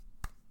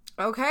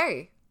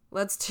Okay,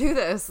 let's do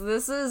this.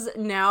 This is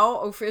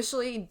now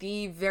officially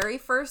the very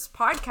first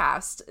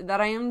podcast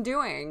that I am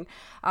doing.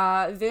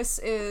 This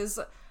is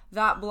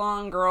That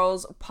Blonde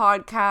Girls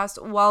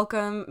podcast.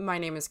 Welcome. My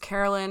name is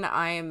Carolyn.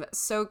 I am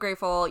so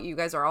grateful you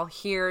guys are all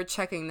here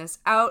checking this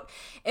out.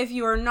 If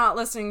you are not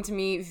listening to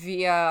me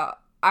via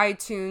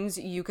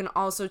iTunes, you can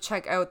also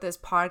check out this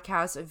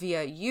podcast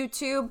via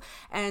YouTube.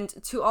 And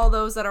to all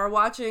those that are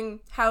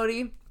watching,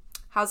 howdy,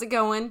 how's it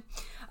going?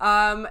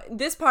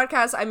 This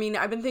podcast, I've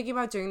been thinking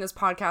about doing this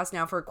podcast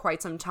now for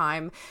quite some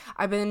time.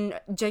 I've been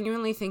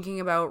genuinely thinking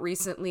about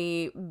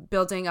recently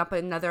building up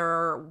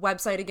another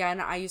website again.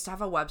 I used to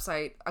have a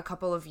website a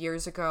couple of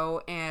years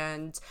ago,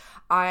 and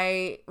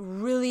I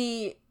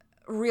recently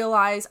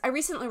realized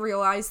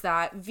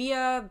that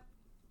via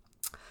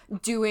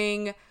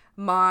doing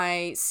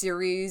my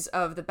series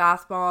of the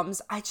bath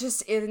bombs,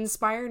 it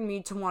inspired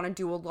me to want to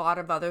do a lot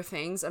of other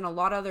things and a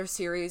lot of other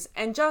series,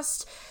 and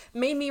just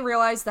made me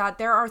realize that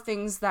there are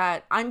things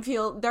that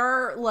there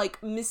are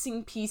like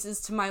missing pieces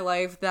to my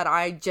life that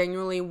I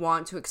genuinely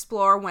want to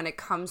explore when it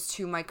comes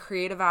to my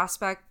creative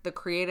aspect, the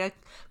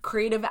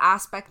creative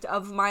aspect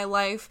of my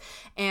life.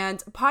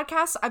 And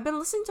podcasts, I've been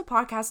listening to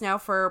podcasts now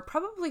for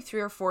probably 3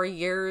 or 4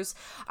 years.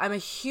 I'm a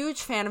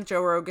huge fan of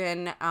Joe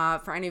Rogan.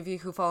 For any of you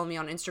who follow me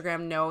on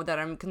Instagram know that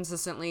I'm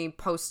consistently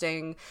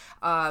posting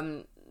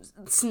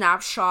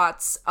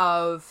snapshots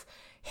of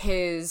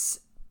his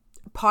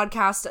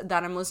podcast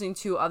that I'm listening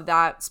to, of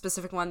that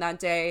specific one that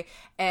day,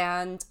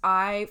 and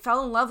I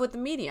fell in love with the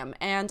medium,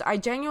 and I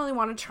genuinely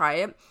want to try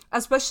it,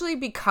 especially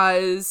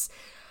because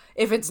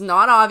if it's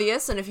not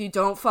obvious, and if you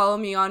don't follow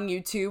me on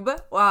YouTube,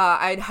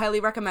 I'd highly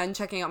recommend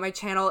checking out my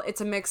channel.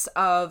 It's a mix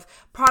of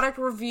product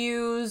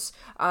reviews,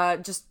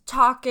 just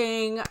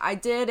talking. I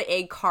did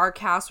a car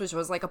cast, which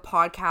was like a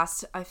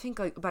podcast, I think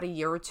like about a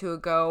year or two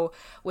ago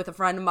with a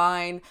friend of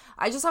mine.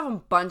 I just have a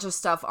bunch of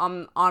stuff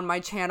on my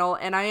channel,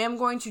 and I am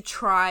going to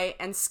try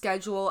and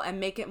schedule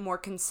and make it more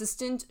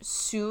consistent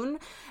soon.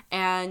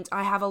 And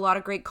I have a lot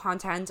of great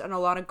content and a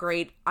lot of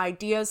great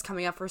ideas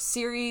coming up for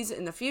series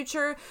in the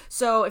future.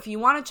 So if you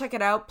want to check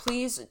it out,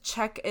 please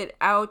check it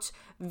out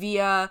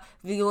via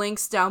the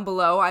links down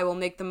below. I will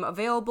make them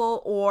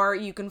available, or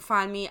you can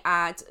find me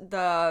at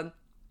the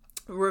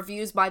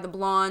Reviews by the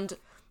Blonde.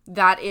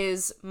 That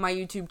is my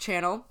YouTube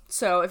channel.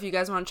 So if you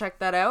guys want to check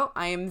that out,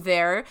 I am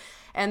there.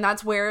 And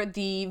that's where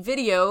the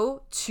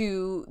video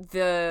to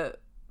the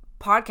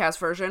podcast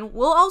version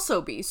will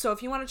also be. So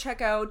if you want to check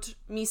out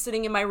me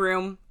sitting in my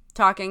room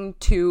talking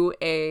to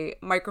a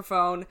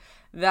microphone,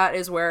 that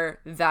is where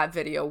that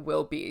video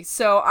will be.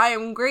 So I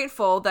am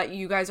grateful that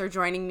you guys are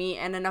joining me,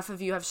 and enough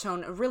of you have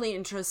shown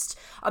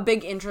a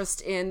big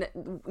interest in,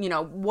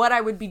 what I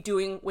would be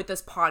doing with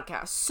this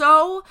podcast.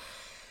 So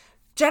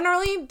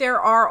generally, there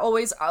are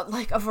always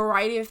a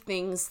variety of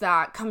things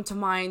that come to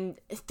mind.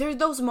 There are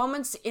those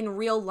moments in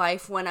real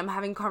life when I'm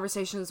having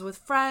conversations with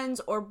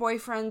friends or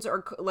boyfriends,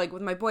 or like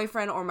with my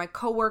boyfriend or my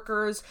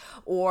coworkers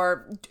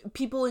or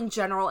people in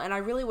general, and I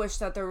really wish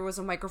that there was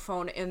a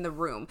microphone in the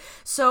room.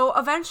 So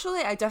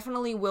eventually, I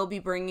definitely will be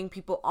bringing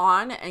people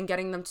on and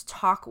getting them to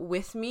talk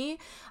with me.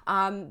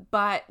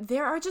 But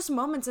there are just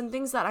moments and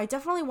things that I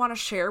definitely want to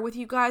share with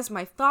you guys,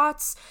 my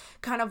thoughts,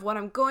 kind of what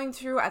I'm going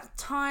through at the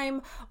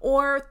time,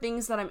 or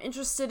things that I'm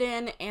interested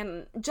in,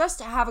 and just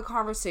to have a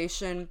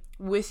conversation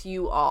with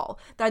you all.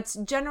 That's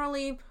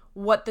generally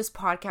what this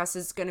podcast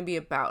is going to be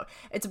about.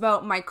 It's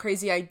about my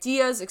crazy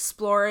ideas,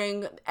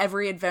 exploring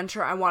every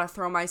adventure I want to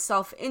throw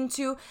myself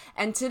into.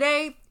 And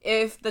today,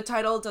 if the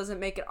title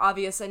doesn't make it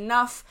obvious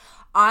enough,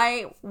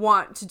 I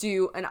want to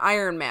do an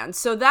Ironman.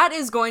 So that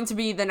is going to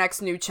be the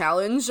next new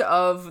challenge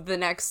of the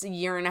next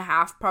year and a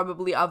half,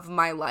 probably, of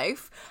my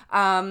life.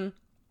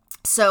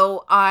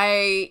 So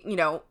I,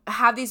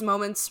 have these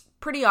moments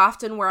pretty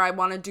often where I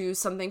want to do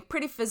something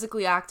pretty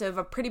physically active,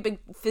 a pretty big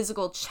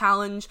physical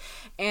challenge,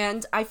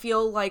 and I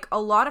feel like a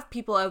lot of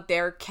people out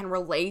there can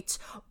relate,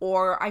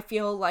 or I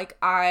feel like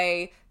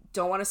I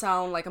don't want to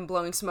sound like I'm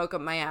blowing smoke up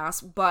my ass,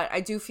 but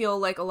I do feel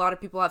like a lot of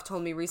people have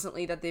told me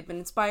recently that they've been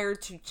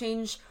inspired to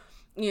change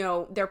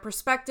their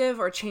perspective,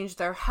 or change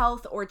their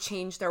health, or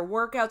change their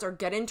workouts, or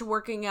get into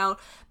working out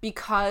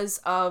because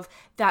of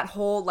that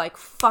whole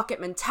fuck it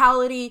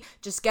mentality.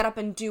 Just get up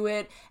and do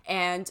it,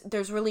 and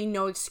there's really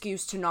no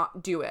excuse to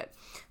not do it.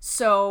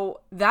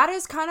 So that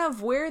is kind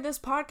of where this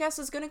podcast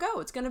is going to go.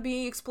 It's going to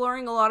be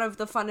exploring a lot of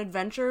the fun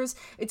adventures.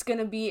 It's going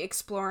to be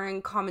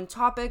exploring common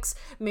topics,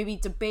 maybe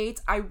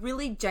debates. I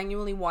really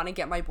genuinely want to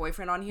get my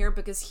boyfriend on here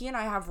because he and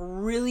I have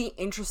really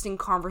interesting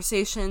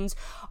conversations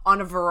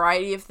on a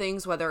variety of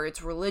things, whether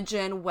it's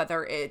religion,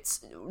 whether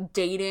it's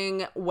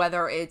dating,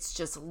 whether it's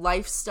just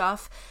life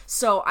stuff.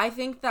 So I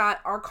think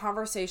that our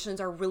conversations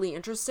are really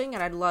interesting,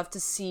 and I'd love to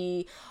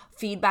see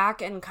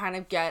feedback and kind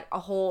of get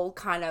a whole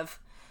kind of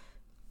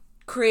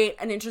create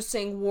an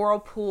interesting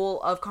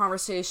whirlpool of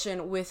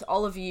conversation with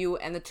all of you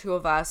and the two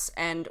of us,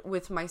 and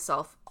with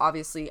myself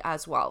obviously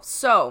as well.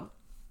 So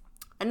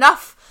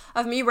enough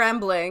of me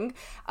rambling.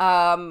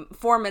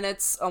 4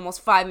 minutes,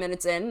 almost 5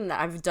 minutes in,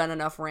 I've done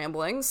enough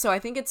rambling. So I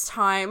think it's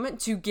time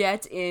to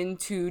get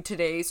into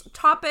today's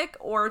topic,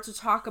 or to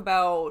talk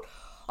about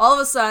all of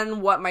a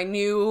sudden what my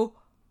new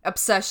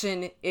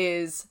obsession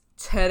is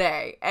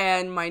today.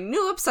 And my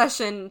new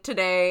obsession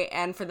today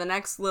and for the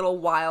next little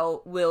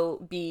while will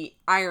be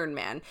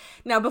Ironman.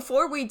 Now,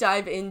 before we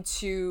dive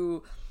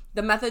into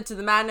the method to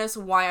the madness,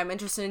 why I'm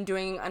interested in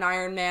doing an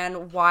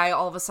Ironman, why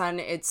all of a sudden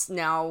it's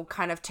now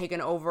kind of taken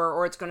over,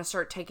 or it's going to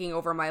start taking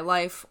over my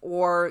life,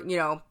 or,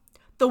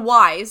 the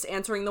whys,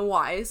 answering the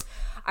whys,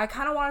 I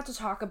kind of wanted to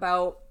talk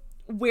about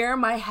where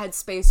my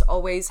headspace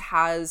always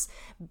has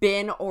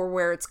been, or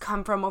where it's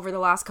come from over the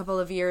last couple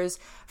of years,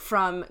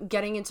 from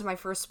getting into my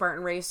first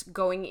Spartan race,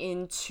 going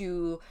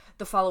into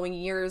the following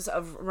years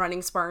of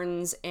running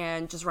Spartans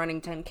and just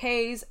running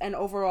 10Ks, and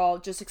overall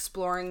just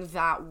exploring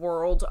that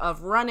world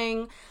of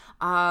running,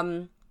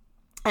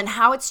 and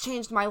how it's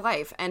changed my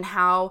life, and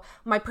how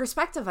my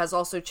perspective has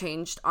also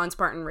changed on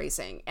Spartan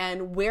racing,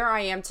 and where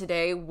I am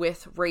today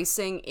with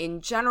racing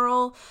in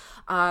general.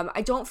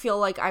 I don't feel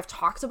like I've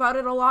talked about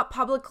it a lot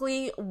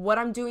publicly, what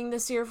I'm doing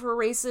this year for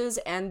races,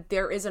 and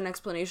there is an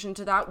explanation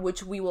to that,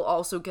 which we will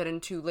also get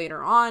into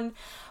later on.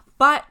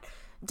 But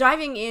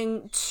diving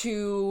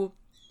into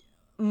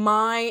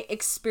my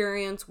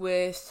experience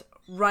with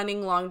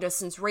running long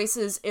distance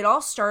races, it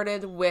all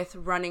started with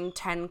running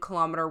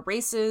 10-kilometer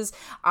races.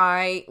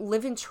 I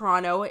live in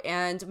Toronto,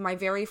 and my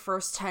very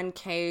first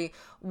 10K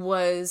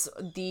was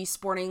the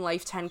Sporting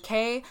Life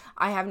 10K.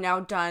 I have now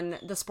done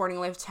the Sporting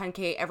Life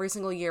 10K every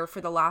single year for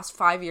the last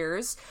 5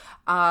 years.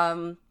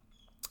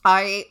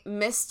 I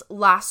missed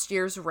last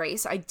year's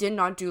race. I did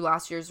not do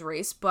last year's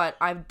race, but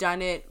I've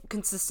done it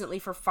consistently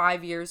for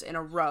 5 years in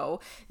a row.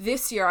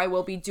 This year I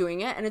will be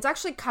doing it, and it's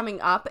actually coming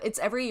up. It's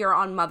every year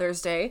on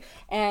Mother's Day,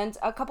 and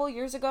a couple of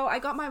years ago I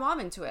got my mom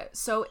into it.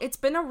 So it's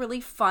been a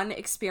really fun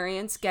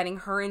experience getting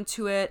her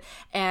into it,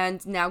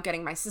 and now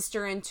getting my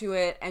sister into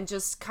it, and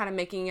just kind of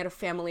making it a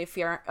family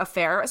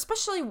affair,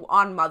 especially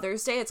on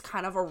Mother's Day. It's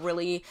kind of a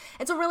really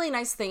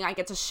nice thing I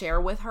get to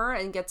share with her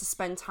and get to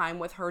spend time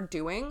with her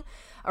doing.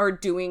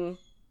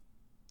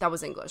 That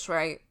was English,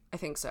 right? I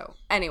think so.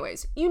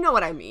 Anyways, you know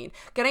what I mean.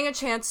 Getting a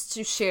chance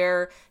to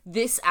share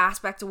this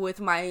aspect with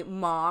my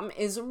mom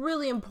is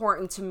really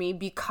important to me,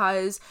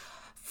 because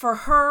for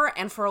her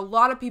and for a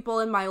lot of people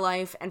in my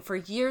life, and for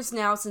years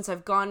now since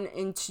I've gone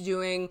into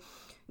doing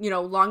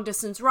long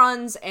distance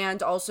runs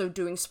and also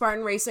doing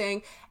Spartan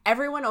racing,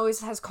 everyone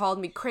always has called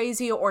me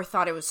crazy or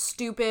thought it was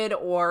stupid,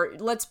 or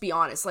let's be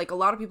honest, like, a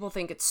lot of people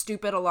think it's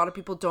stupid, a lot of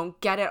people don't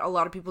get it, a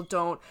lot of people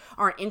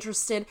aren't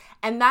interested,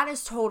 and that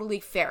is totally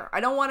fair.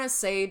 I don't want to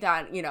say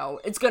that,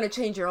 it's going to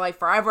change your life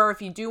forever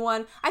if you do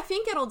one. I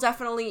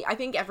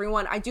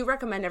do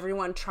recommend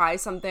everyone try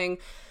something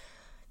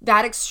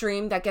that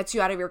extreme that gets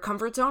you out of your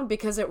comfort zone,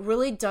 because it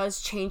really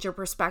does change your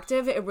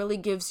perspective. It really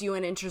gives you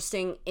an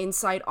interesting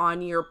insight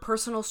on your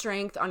personal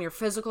strength, on your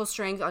physical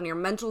strength, on your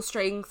mental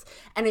strength,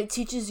 and it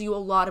teaches you a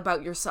lot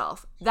about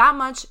yourself. That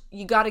much,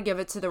 you got to give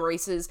it to the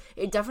races.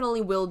 It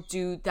definitely will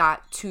do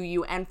that to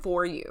you and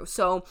for you.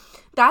 So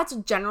that's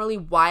generally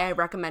why I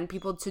recommend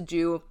people to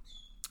do,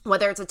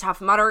 whether it's a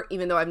Tough Mudder,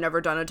 even though I've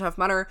never done a Tough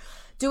Mudder,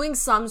 doing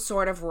some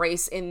sort of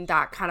race in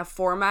that kind of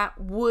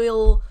format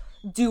will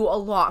do a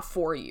lot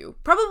for you,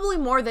 probably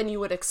more than you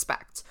would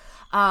expect.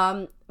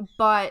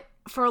 But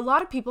for a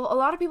lot of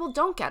people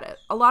don't get it.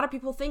 A lot of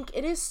people think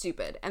it is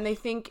stupid, and they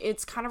think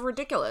it's kind of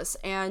ridiculous.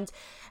 And,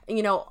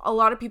 a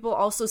lot of people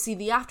also see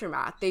the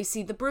aftermath. They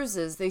see the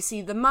bruises, they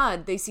see the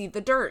mud, they see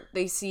the dirt,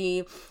 they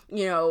see,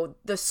 the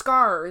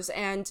scars,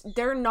 and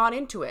they're not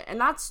into it. And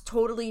that's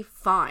totally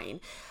fine.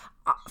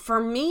 For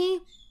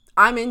me,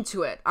 I'm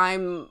into it.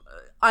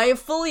 I have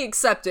fully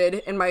accepted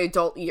in my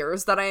adult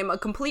years that I am a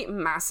complete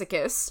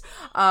masochist.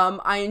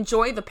 I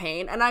enjoy the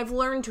pain, and I've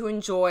learned to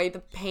enjoy the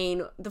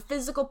pain, the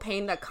physical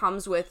pain that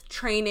comes with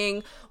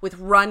training, with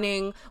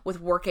running,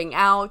 with working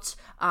out,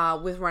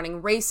 with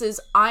running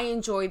races. I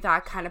enjoy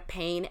that kind of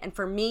pain, and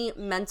for me,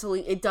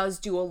 mentally, it does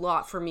do a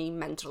lot for me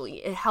mentally.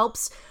 It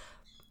helps.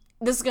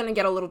 This is going to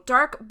get a little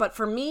dark, but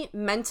for me,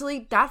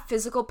 mentally, that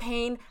physical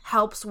pain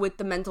helps with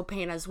the mental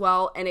pain as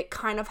well, and it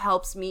kind of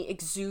helps me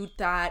exude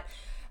that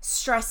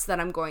stress that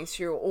I'm going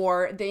through,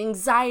 or the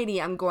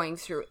anxiety I'm going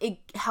through. It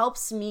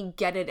helps me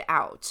get it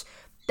out.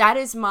 That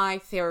is my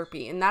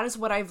therapy, and that is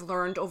what I've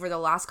learned over the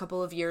last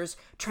couple of years,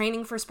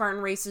 training for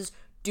Spartan races,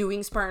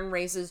 doing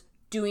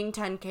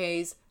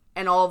 10Ks,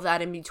 and all of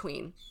that in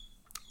between.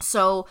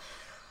 So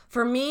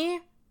for me,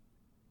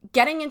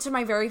 getting into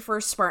my very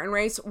first Spartan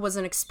race was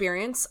an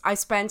experience. I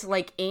spent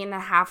like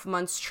 8.5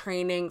 months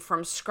training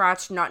from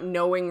scratch, not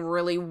knowing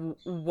really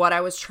what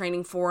I was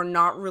training for,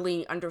 not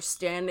really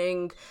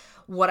understanding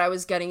what I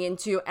was getting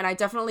into. And I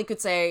definitely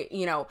could say,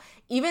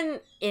 even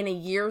in a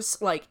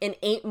year's, like in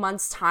 8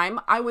 months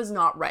time, I was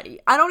not ready.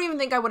 I don't even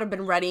think I would have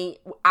been ready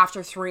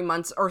after 3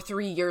 months or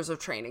 3 years of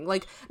training.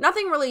 Like,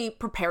 nothing really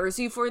prepares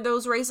you for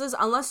those races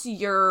unless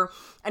you're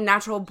a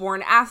natural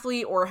born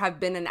athlete or have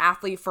been an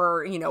athlete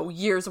for,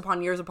 years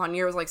upon years upon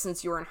years, like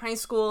since you were in high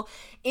school.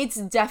 It's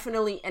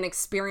definitely an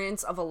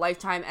experience of a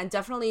lifetime, and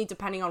definitely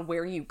depending on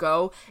where you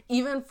go,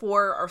 even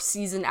for the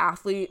seasoned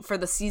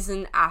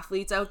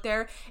athletes out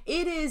there,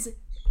 it is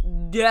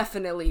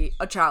definitely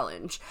a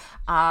challenge.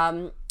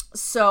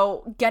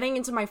 So getting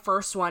into my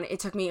first one, it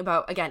took me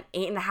about, again,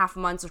 8.5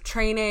 months of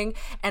training,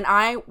 and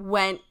I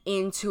went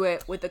into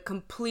it with a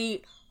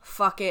complete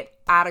fuck it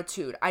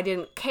attitude. I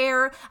didn't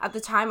care at the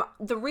time.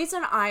 The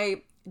reason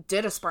I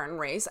did a Spartan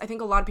race, I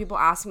think a lot of people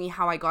ask me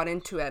how I got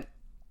into it.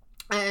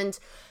 And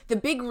the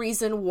big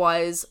reason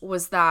was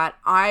that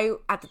I,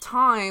 at the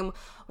time,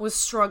 was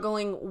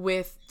struggling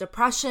with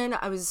depression.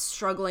 I was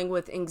struggling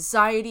with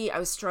anxiety. I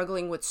was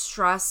struggling with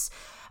stress.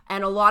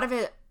 And a lot of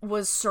it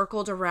was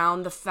circled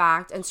around the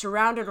fact and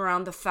surrounded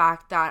around the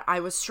fact that I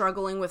was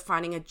struggling with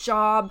finding a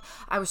job.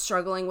 I was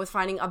struggling with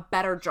finding a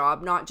better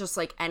job, not just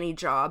like any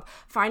job,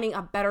 finding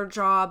a better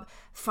job,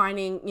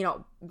 finding,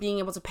 being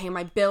able to pay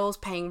my bills,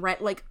 paying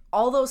rent, like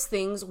all those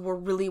things were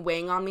really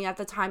weighing on me at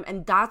the time.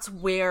 And that's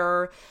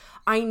where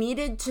I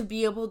needed to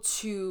be able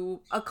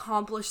to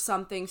accomplish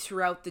something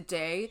throughout the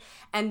day.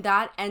 And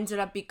that ended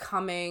up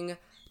becoming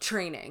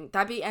training.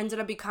 That ended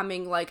up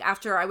becoming, like,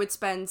 after I would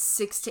spend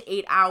 6 to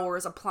 8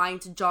 hours applying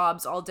to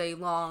jobs all day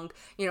long,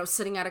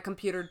 sitting at a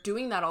computer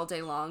doing that all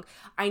day long,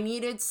 I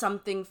needed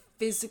something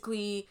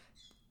physically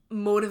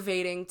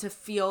motivating to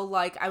feel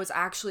like I was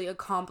actually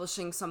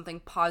accomplishing something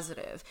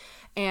positive.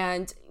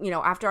 And,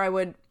 after I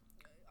would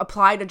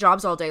apply to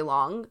jobs all day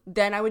long,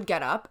 then I would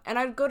get up and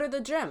I'd go to the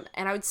gym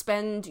and I would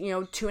spend,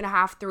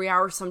 2.5, 3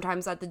 hours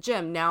sometimes at the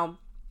gym. Now,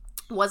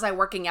 was I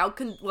working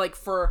out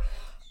for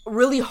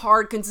really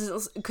hard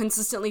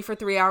consistently for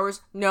 3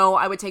 hours? No,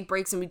 I would take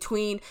breaks in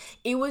between.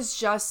 It was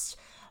just,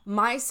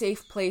 my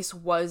safe place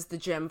was the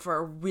gym for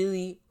a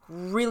really,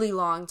 really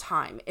long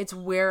time. It's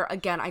where,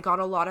 again, I got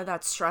a lot of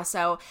that stress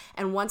out.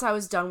 And once I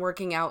was done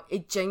working out,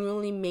 it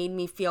genuinely made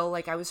me feel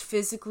like I was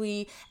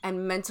physically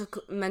and mentally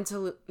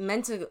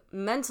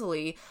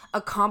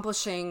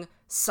accomplishing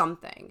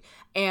something.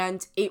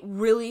 And it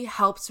really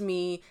helped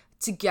me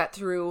to get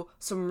through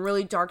some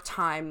really dark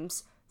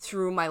times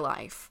through my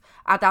life,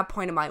 at that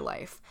point in my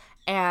life.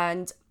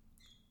 And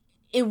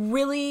it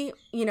really,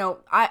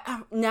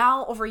 I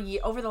now over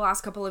the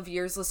last couple of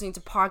years, listening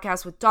to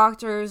podcasts with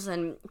doctors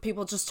and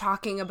people just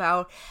talking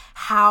about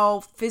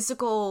how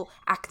physical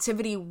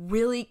activity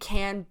really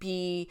can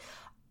be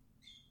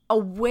a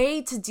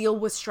way to deal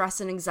with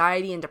stress and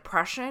anxiety and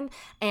depression,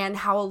 and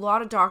how a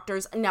lot of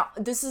doctors, now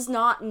this is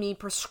not me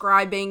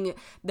prescribing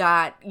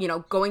that,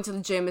 going to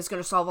the gym is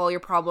going to solve all your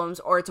problems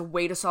or it's a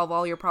way to solve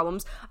all your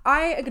problems.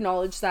 I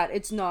acknowledge that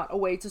it's not a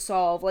way to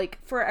solve, like,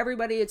 for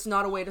everybody, it's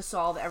not a way to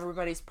solve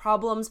everybody's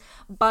problems,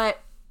 but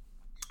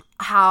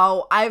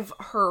how I've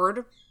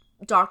heard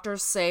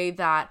doctors say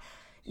that,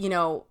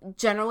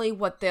 generally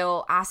what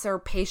they'll ask their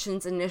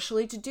patients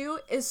initially to do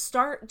is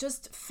start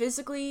just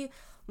physically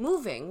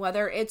moving,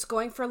 whether it's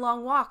going for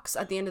long walks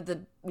at the end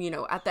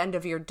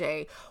of your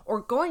day,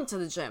 or going to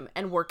the gym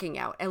and working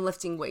out and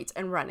lifting weights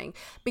and running.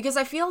 Because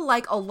I feel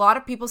like a lot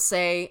of people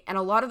say, and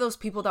a lot of those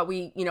people that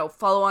we,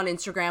 follow on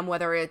Instagram,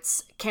 whether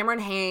it's Cameron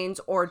Hanes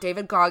or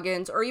David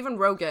Goggins or even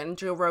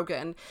Joe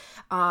Rogan,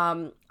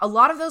 a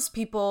lot of those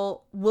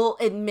people will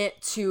admit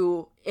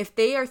to, if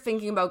they are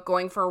thinking about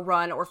going for a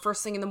run, or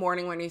first thing in the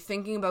morning when you're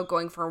thinking about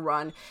going for a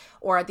run,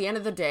 or at the end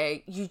of the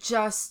day, you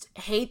just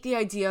hate the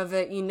idea of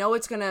it.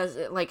 It's gonna,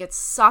 it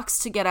sucks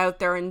to get out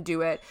there and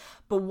do it.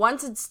 But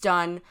once it's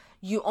done,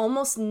 you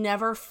almost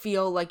never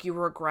feel like you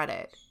regret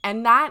it.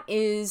 And that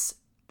is,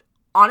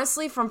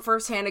 honestly, from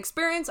firsthand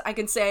experience, I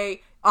can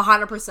say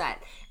 100%.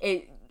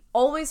 It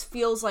always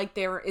feels like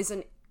there is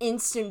an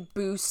instant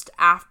boost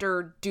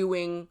after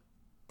doing,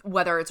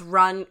 whether it's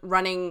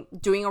running,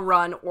 doing a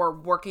run, or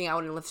working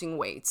out and lifting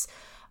weights.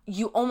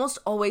 You almost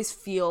always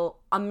feel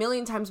a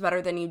million times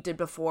better than you did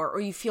before, or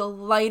you feel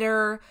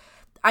lighter.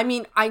 I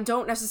mean, I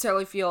don't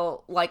necessarily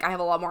feel like I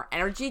have a lot more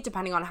energy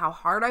depending on how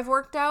hard I've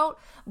worked out,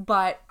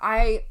 but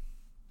I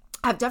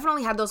I've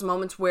definitely had those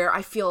moments where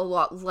I feel a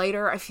lot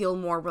lighter. I feel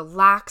more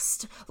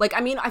relaxed.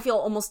 I feel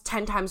almost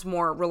 10 times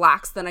more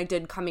relaxed than I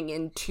did coming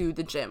into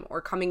the gym or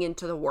coming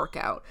into the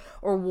workout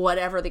or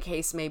whatever the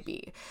case may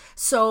be.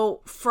 So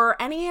for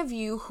any of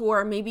you who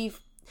are maybe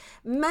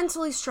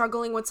mentally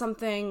struggling with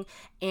something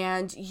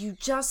and you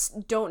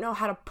just don't know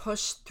how to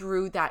push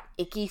through that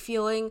icky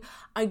feeling,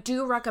 I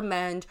do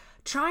recommend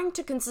trying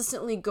to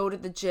consistently go to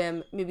the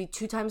gym maybe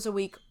 2 times a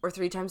week or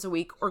 3 times a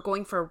week, or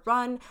going for a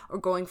run or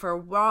going for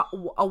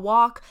a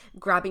walk,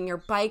 grabbing your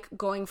bike,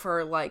 going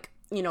for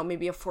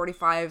maybe a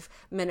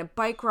 45-minute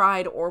bike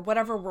ride or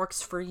whatever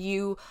works for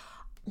you.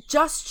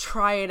 Just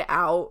try it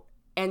out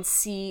and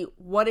see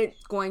what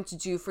it's going to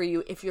do for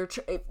you. If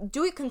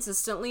do it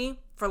consistently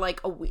for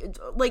like a week,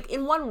 like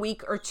in 1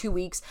 week or 2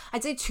 weeks.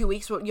 I'd say 2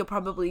 weeks, you'll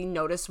probably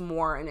notice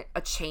more in a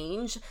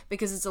change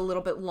because it's a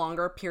little bit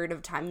longer period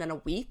of time than a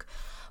week.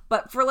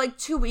 But for like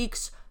 2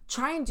 weeks,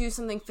 try and do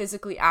something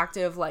physically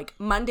active like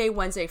Monday,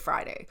 Wednesday,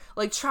 Friday.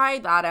 Like try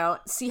that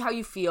out, see how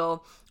you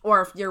feel.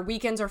 Or if your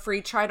weekends are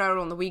free, try it out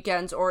on the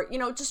weekends, or, you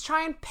know, just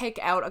try and pick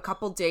out a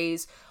couple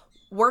days,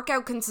 work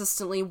out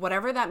consistently,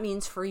 whatever that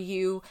means for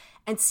you,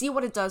 and see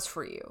what it does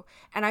for you.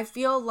 And I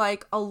feel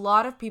like a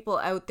lot of people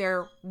out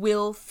there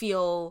will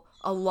feel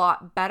a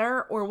lot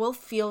better, or will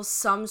feel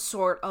some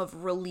sort of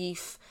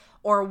relief,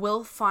 or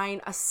will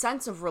find a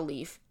sense of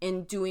relief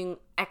in doing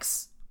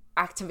X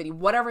activity,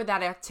 whatever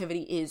that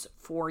activity is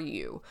for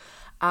you.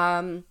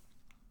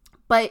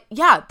 But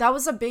yeah, that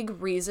was a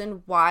big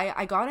reason why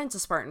I got into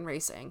Spartan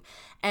racing.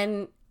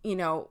 And, you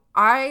know,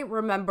 I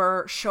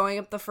remember showing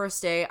up the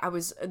first day,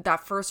 that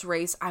first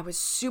race, I was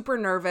super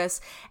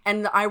nervous.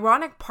 And the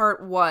ironic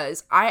part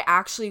was I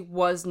actually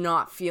was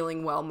not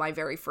feeling well my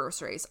very first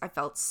race. I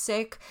felt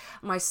sick.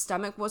 My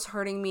stomach was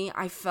hurting me.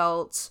 I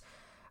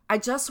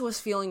just was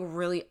feeling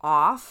really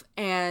off.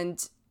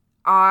 And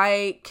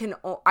I can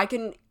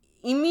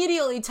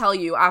immediately tell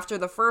you, after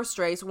the first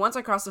race, once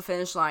I crossed the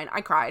finish line,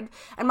 I cried.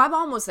 And my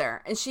mom was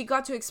there, and she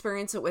got to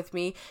experience it with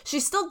me. She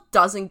still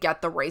doesn't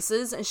get the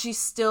races, and she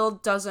still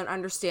doesn't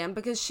understand,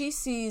 because she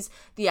sees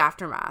the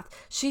aftermath.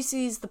 She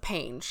sees the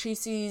pain. She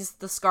sees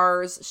the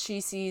scars.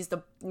 She sees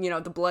the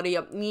bloody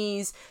up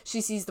knees.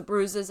 She sees the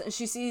bruises, and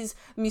she sees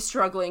me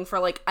struggling for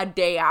like a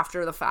day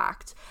after the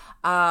fact.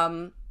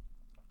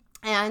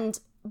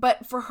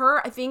 But for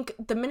her, I think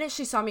the minute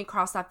she saw me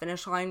cross that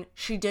finish line,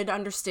 she did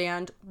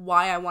understand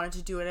why I wanted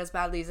to do it as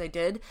badly as I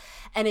did.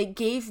 And it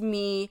gave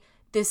me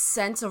this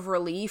sense of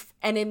relief,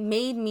 and it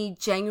made me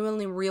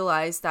genuinely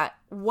realize that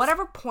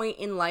whatever point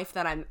in life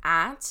that I'm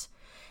at,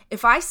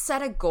 if I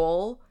set a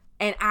goal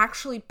and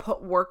actually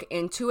put work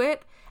into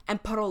it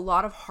and put a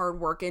lot of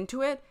hard work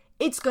into it,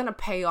 it's going to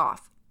pay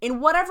off. In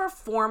whatever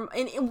form,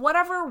 in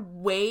whatever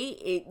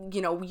way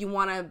you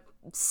want to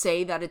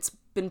say that it's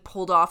been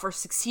pulled off or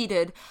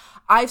succeeded,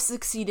 I've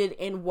succeeded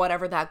in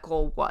whatever that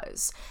goal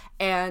was.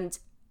 And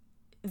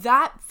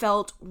that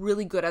felt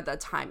really good at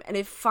that time. And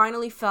it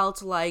finally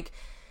felt like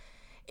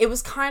it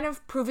was kind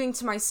of proving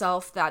to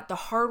myself that the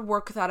hard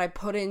work that I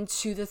put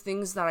into the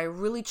things that I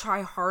really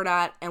try hard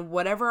at, and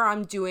whatever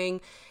I'm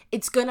doing,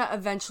 it's gonna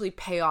eventually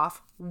pay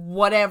off,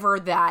 whatever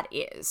that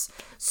is.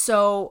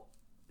 So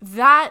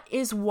that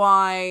is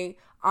why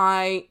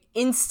I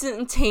almost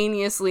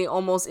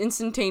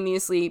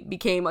instantaneously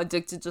became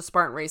addicted to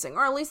Spartan racing,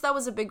 or at least that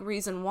was a big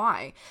reason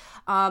why.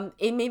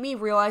 It made me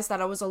realize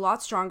that I was a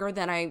lot stronger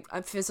than I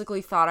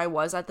physically thought I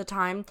was at the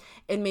time.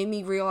 It made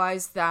me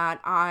realize that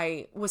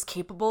I was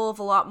capable of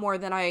a lot more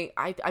than I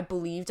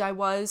believed I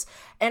was.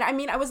 And I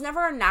mean, I was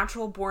never a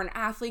natural born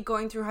athlete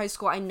going through high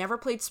school. I never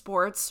played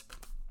sports.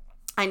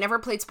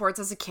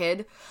 As a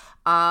kid.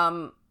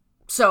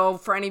 So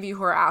for any of you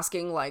who are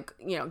asking, like,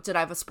 did I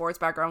have a sports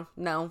background?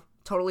 No.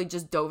 Totally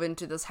just dove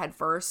into this head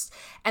first.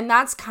 And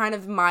that's kind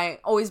of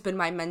always been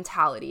my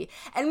mentality.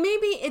 And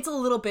maybe it's a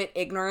little bit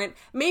ignorant.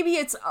 Maybe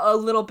it's a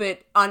little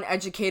bit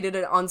uneducated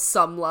on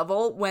some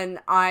level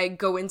when I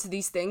go into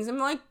these things. I'm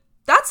like,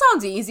 that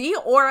sounds easy.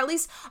 Or at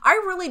least I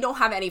really don't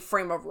have any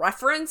frame of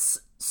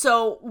reference.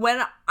 So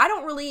when I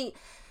don't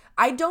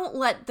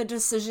let the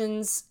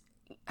decision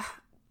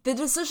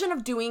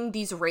of doing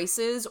these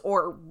races,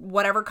 or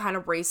whatever kind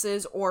of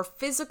races, or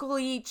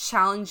physically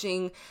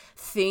challenging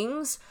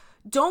things,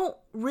 don't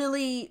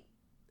really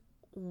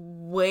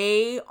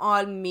weigh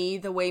on me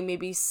the way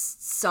maybe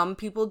some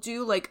people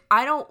do. Like,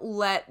 I don't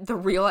let the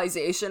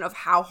realization of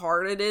how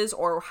hard it is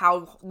or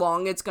how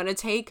long it's gonna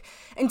take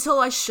until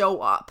I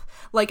show up.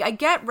 Like, I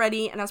get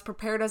ready and as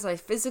prepared as I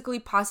physically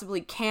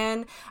possibly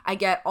can. I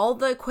get all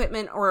the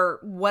equipment or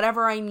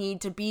whatever I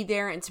need to be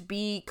there and to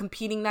be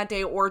competing that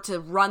day or to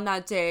run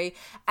that day,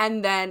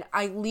 and then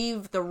I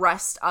leave the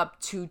rest up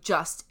to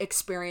just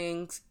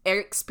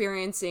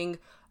experiencing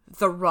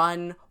the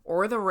run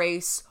or the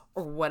race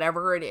or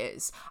whatever it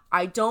is.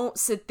 I don't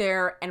sit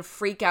there and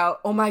freak out,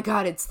 oh my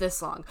god, it's this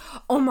long.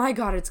 Oh my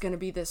god, it's gonna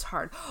be this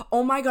hard.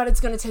 Oh my god, it's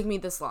gonna take me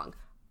this long.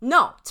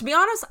 No, to be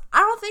honest, I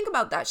don't think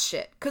about that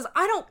shit, because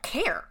I don't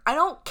care. I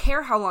don't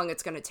care how long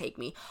it's gonna take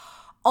me.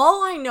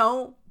 All I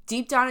know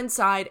deep down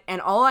inside,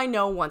 and all I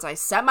know once I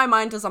set my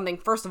mind to something,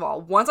 first of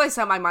all, once I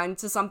set my mind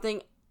to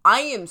something,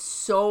 I am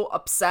so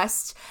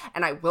obsessed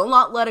and I will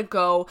not let it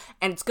go,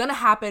 and it's gonna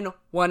happen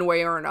one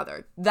way or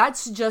another.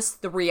 That's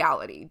just the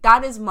reality.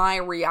 That is my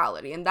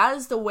reality, and that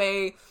is the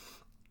way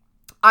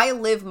I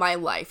live my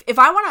life. If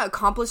I want to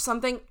accomplish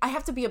something, I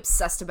have to be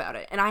obsessed about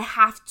it, and I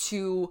have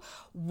to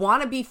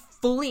want to be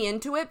fully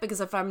into it, because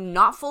if I'm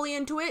not fully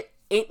into it,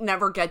 it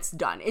never gets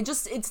done.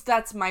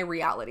 That's my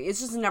reality. It's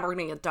just never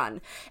gonna get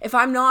done if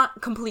I'm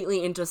not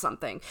completely into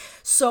something.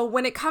 So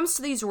when it comes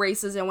to these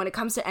races and when it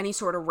comes to any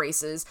sort of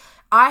races,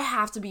 I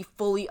have to be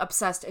fully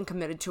obsessed and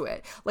committed to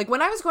it. Like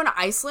when I was going to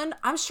Iceland,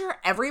 I'm sure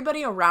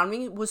everybody around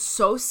me was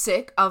so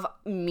sick of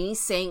me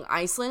saying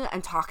Iceland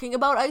and talking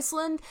about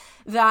Iceland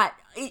that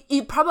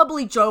it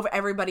probably drove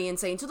everybody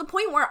insane, to the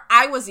point where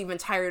I was even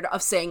tired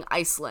of saying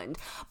Iceland.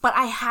 But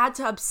I had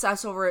to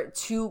obsess over it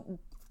to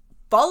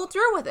follow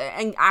through with it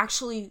and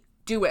actually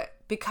do it,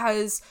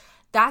 because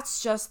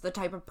that's just the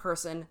type of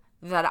person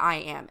that I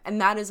am.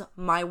 And that is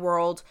my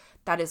world.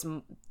 That is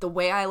the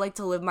way I like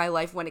to live my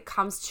life when it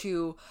comes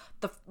to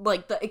the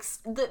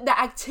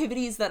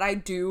activities that I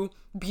do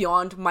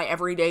beyond my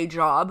everyday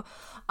job.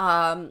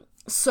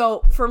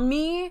 So for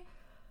me,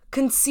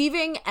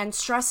 conceiving and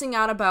stressing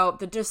out about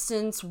the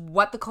distance,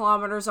 what the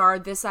kilometers are,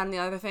 this, that, and the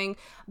other thing,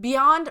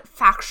 beyond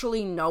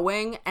factually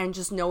knowing and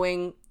just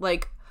knowing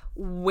like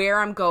where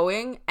I'm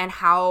going and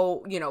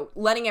how,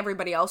 letting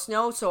everybody else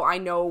know so I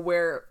know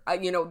where,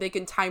 they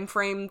can time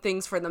frame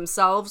things for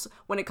themselves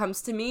when it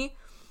comes to me.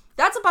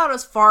 That's about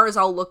as far as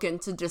I'll look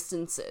into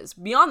distances.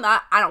 Beyond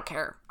that, I don't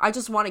care. I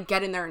just want to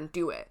get in there and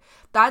do it.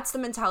 That's the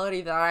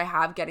mentality that I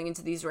have getting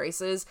into these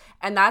races.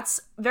 And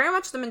that's very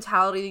much the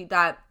mentality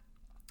that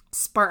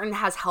Spartan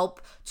has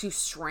helped to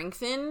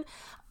strengthen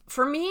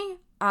for me.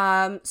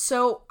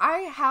 So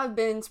I have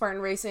been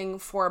Spartan racing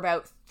for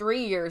about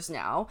 3 years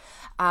now.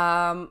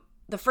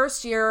 The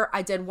first year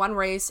I did 1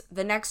 race,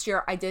 the next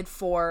year I did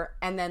 4,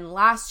 and then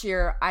last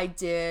year I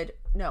did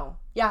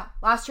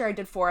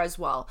 4 as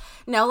well.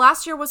 Now,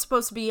 last year was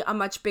supposed to be a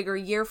much bigger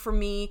year for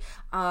me.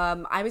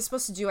 I was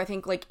supposed to do, I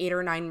think, like 8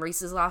 or 9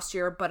 races last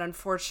year, but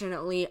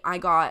unfortunately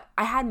I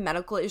had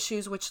medical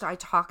issues, which I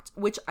talked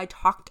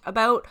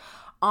about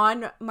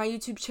on my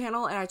YouTube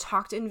channel, and I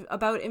talked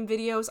about in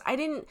videos. I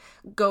didn't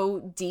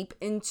go deep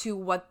into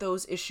what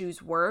those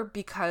issues were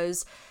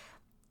because,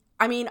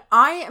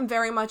 I am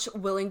very much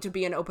willing to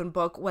be an open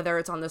book, whether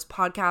it's on this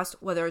podcast,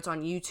 whether it's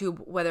on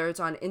YouTube, whether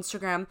it's on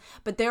Instagram.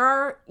 But there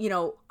are,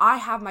 I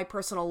have my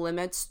personal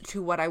limits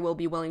to what I will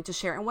be willing to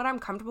share and what I'm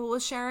comfortable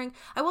with sharing.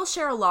 I will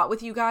share a lot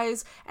with you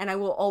guys, and I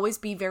will always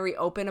be very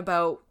open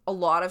about a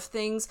lot of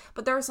things.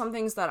 But there are some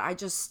things that I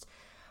just...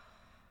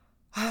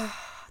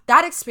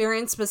 that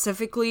experience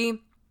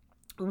specifically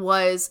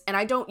was, and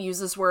I don't use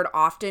this word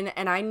often,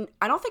 and I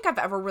don't think I've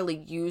ever really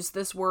used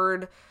this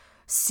word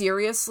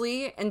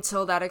seriously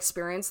until that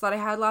experience that I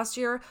had last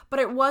year, but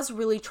it was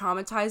really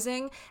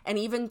traumatizing, and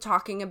even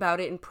talking about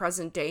it in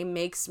present day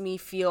makes me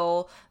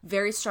feel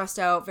very stressed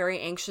out,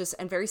 very anxious,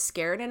 and very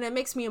scared, and it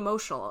makes me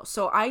emotional.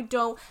 So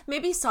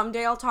maybe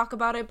someday I'll talk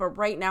about it, but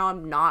right now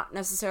I'm not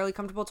necessarily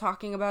comfortable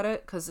talking about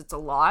it because it's a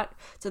lot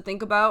to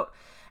think about,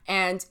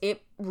 and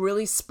it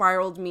really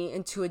spiraled me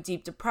into a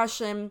deep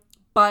depression.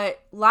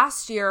 But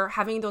last year,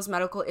 having those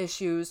medical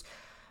issues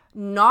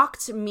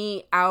knocked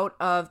me out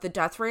of the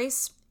death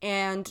race.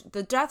 And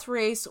the death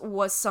race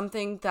was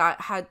something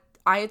that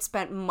I had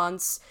spent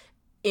months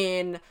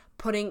in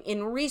putting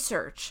in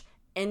research,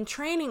 in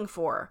training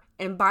for,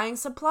 in buying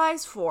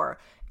supplies for,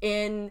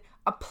 in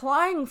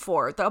applying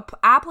for. The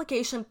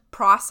application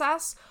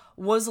process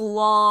was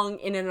long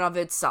in and of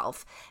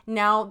itself.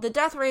 Now, the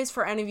death race,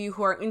 for any of you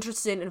who are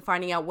interested in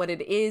finding out what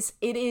it is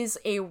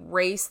a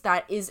race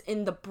that is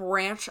in the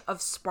branch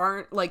of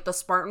Spartan, like the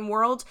Spartan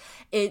world.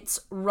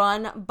 It's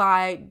run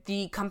by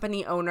the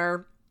company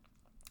owner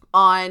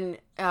in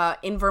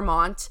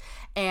Vermont,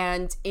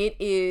 and it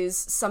is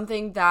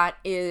something that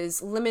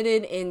is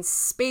limited in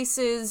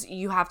spaces.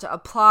 You have to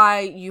apply,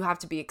 you have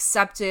to be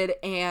accepted,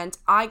 and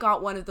I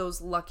got one of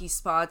those lucky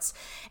spots.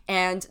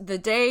 And the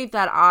day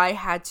that I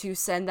had to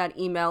send that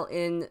email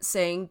in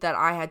saying that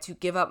I had to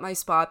give up my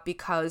spot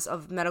because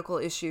of medical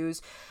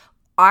issues,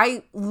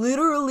 I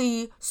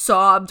literally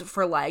sobbed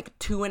for like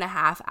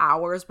 2.5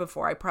 hours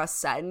before I pressed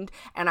send,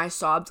 and I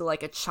sobbed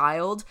like a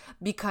child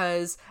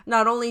because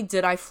not only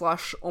did I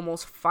flush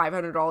almost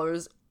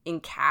 $500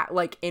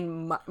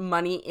 in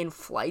money in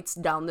flights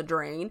down the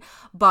drain,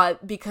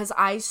 but because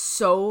I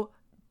so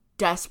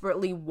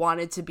desperately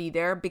wanted to be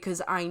there,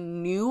 because I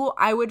knew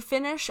I would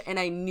finish and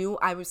I knew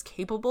I was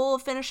capable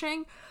of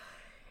finishing,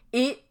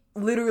 it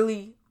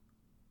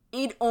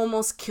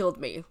almost killed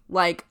me.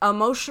 Like,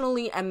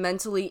 emotionally and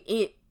mentally,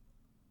 it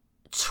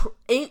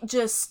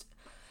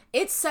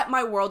set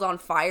my world on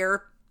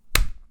fire.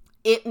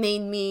 It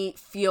made me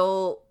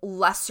feel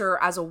lesser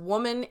as a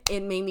woman.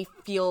 It made me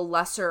feel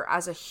lesser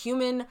as a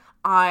human.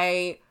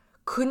 I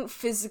couldn't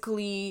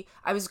physically,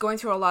 I was going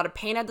through a lot of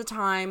pain at the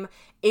time.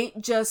 It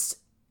just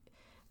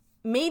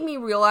made me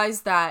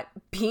realize that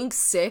being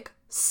sick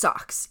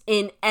sucks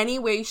in any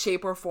way,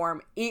 shape, or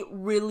form. It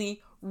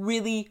really,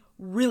 really,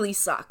 really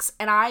sucks,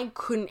 and I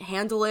couldn't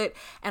handle it,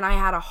 and I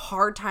had a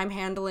hard time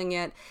handling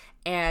it,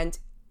 and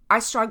I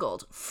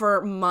struggled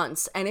for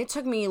months, and it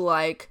took me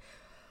like,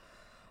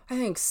 I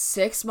think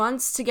 6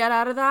 months to get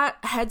out of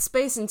that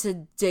headspace and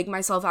to dig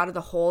myself out of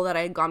the hole that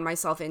I had gotten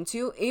myself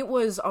into. It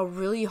was a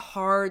really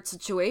hard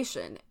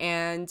situation,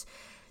 and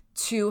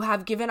to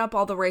have given up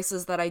all the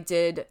races that I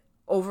did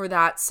over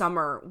that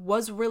summer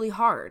was really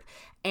hard.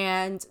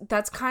 And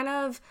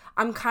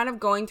I'm kind of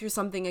going through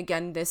something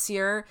again this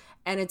year,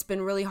 and it's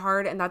been really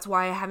hard. And that's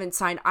why I haven't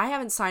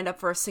signed up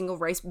for a single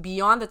race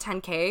beyond the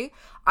 10K.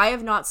 I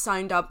have not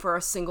signed up for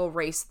a single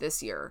race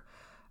this year.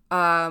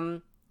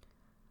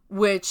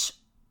 Which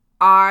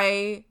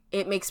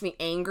it makes me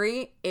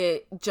angry.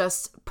 It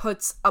just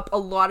puts up a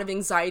lot of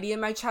anxiety in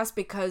my chest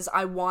because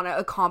I want to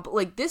accomplish,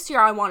 like this year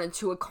I wanted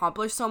to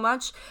accomplish so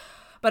much.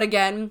 But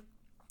again,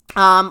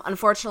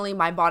 unfortunately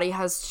my body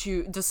has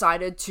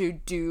decided to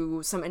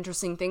do some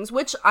interesting things,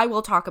 which I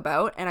will talk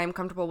about, and I'm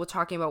comfortable with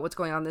talking about what's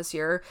going on this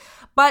year.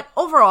 But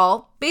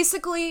overall,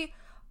 basically,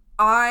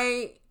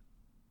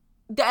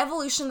 the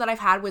evolution that I've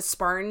had with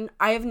Spartan,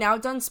 I have now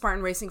done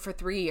Spartan racing for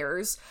 3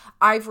 years.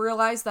 I've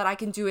realized that I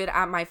can do it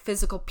at my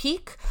physical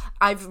peak.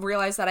 I've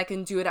realized that I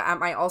can do it at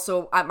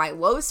my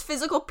lowest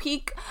physical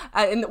peak,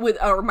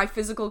 or my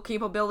physical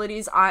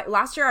capabilities.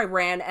 Last year I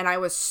ran and I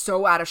was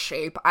so out of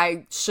shape.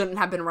 I shouldn't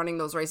have been running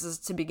those races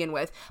to begin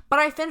with, but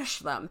I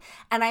finished them.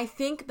 And I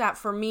think that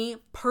for me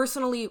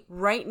personally,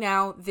 right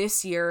now,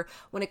 this year,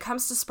 when it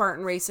comes to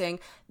Spartan racing,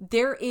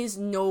 there is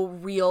no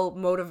real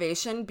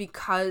motivation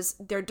because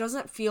it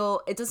doesn't feel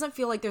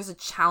like there's a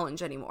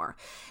challenge anymore.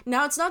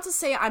 Now, it's not to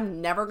say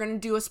I'm never going to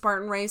do a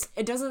Spartan race.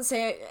 I'm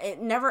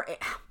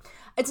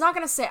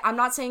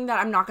not saying that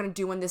I'm not going to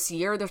do one this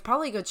year. There's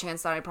probably a good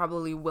chance that I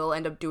probably will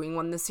end up doing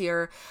one this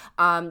year,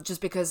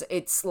 just because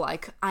it's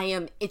like I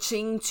am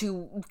itching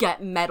to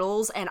get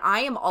medals, and I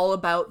am all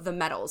about the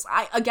medals.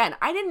 I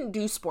didn't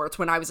do sports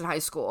when I was in high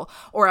school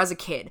or as a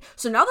kid.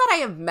 So now that I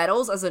have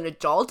medals as an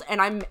adult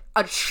and I'm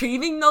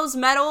achieving those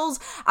medals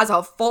as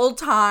a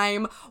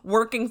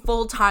working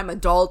full-time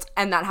adult,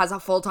 and that has a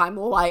full-time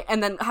life,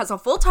 and then has a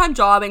full-time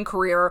job and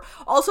career,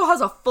 also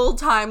has a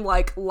full-time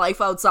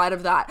life outside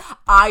of that,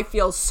 I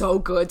feel so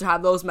good to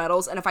have those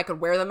medals. And if I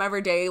could wear them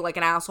every day like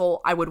an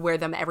asshole, I would wear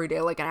them every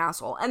day like an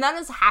asshole. And that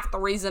is half the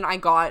reason I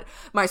got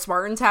my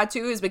Spartan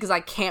tattoo, is because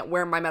I can't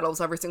wear my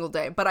medals every single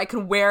day, but I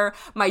can wear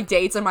my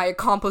dates and my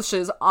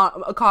accomplishments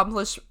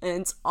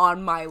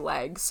on my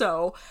leg.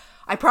 So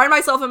I pride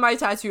myself in my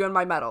tattoo and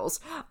my medals.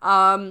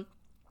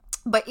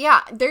 But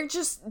yeah,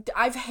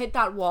 I've hit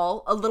that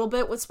wall a little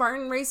bit with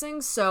Spartan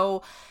racing.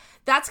 So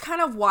that's kind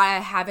of why I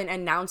haven't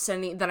announced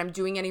that I'm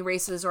doing any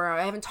races, or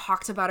I haven't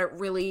talked about it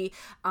really.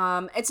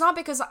 It's not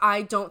because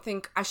I don't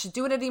think I should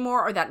do it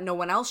anymore or that no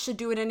one else should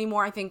do it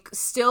anymore. I think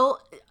still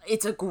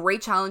it's a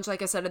great challenge.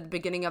 Like I said at the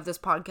beginning of this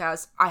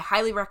podcast, I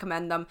highly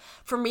recommend them.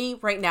 For me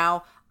right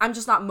now, I'm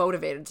just not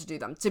motivated to do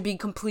them, to be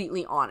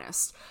completely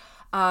honest.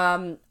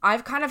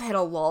 I've kind of hit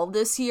a lull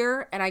this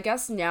year, and I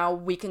guess now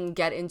we can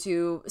get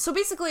into, so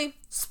basically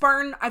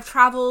Spartan, I've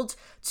traveled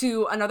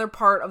to another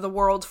part of the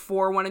world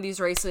for one of these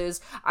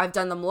races. I've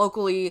done them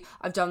locally,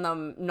 I've done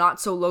them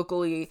not so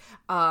locally.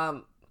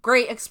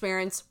 Great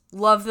experience,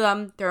 love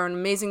them, they're an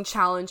amazing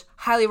challenge,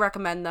 highly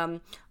recommend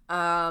them.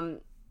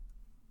 Yada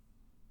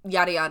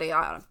yada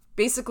yada.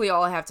 Basically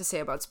all I have to say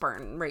about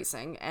Spartan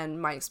racing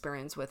and my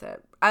experience with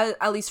it,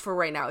 at least for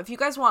right now. If you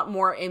guys want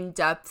more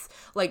in-depth,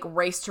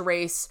 race to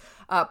race,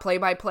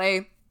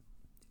 play-by-play,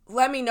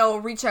 let me know,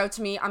 reach out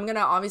to me. I'm gonna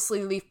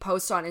obviously leave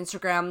posts on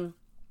Instagram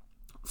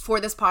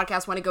for this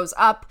podcast when it goes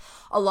up,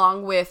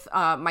 along with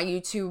my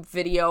YouTube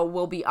video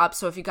will be up.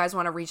 So if you guys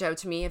want to reach out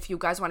to me, if you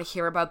guys want to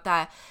hear about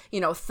that,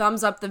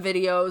 thumbs up the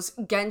videos,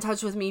 get in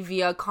touch with me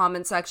via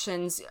comment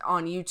sections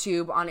on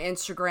YouTube, on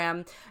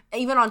Instagram,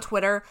 even on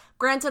Twitter.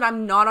 Granted,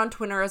 I'm not on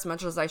Twitter as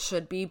much as I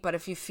should be, but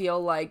if you feel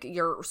like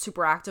you're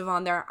super active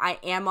on there, I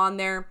am on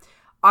there.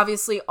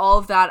 Obviously, all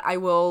of that I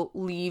will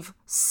leave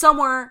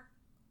somewhere,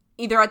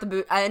 either at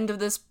the end of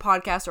this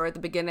podcast or at the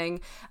beginning,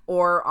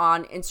 or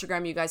on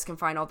Instagram. You guys can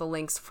find all the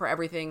links for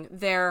everything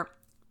there.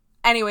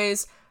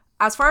 Anyways,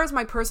 as far as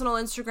my personal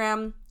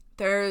Instagram,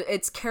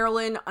 it's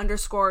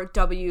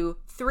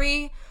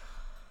Carolyn_W3.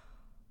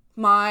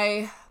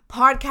 My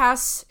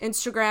podcast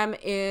Instagram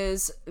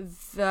is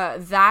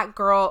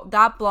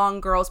that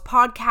blonde girls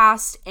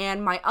podcast,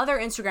 and my other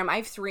Instagram, I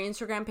have 3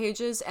 Instagram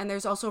pages, and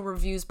there's also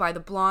Reviews by the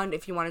Blonde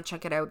if you want to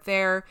check it out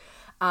there.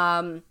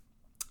 And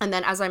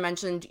then, as I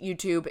mentioned,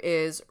 YouTube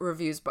is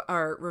Reviews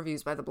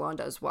by the Blonde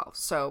as well.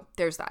 So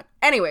there's that.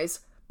 Anyways,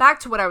 back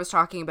to what I was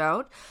talking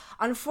about.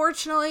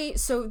 Unfortunately,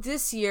 so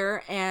this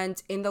year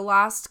and in the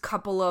last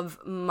couple of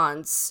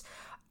months,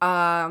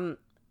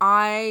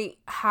 I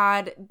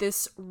had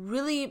this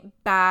really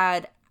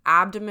bad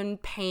abdomen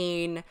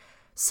pain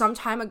some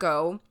time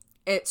ago.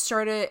 It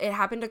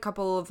happened a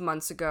couple of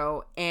months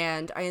ago,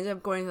 and I ended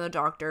up going to the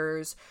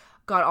doctors,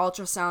 got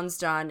ultrasounds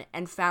done,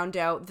 and found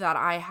out that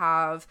I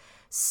have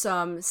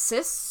some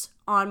cysts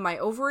on my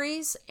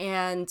ovaries,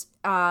 and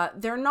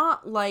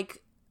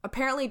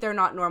apparently they're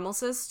not normal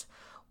cysts,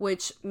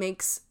 which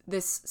makes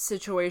this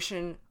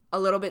situation a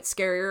little bit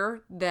scarier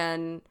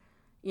than,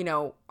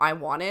 I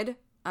wanted,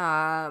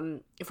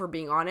 if we're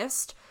being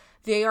honest.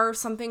 They are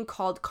something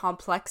called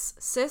complex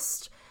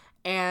cyst,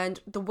 and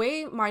the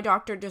way my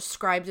doctor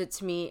described it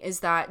to me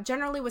is that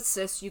generally with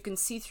cysts, you can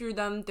see through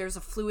them, there's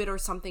a fluid or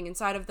something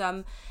inside of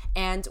them,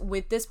 and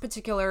with this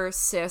particular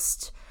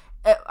cyst,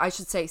 I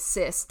should say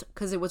cyst,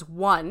 because it was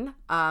one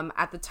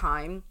at the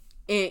time.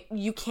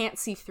 You can't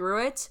see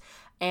through it,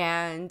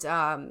 and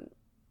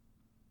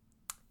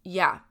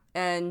yeah.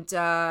 And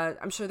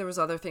I'm sure there was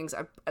other things.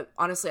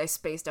 Honestly, I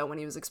spaced out when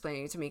he was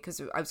explaining it to me because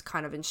I was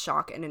kind of in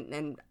shock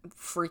and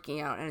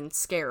freaking out and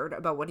scared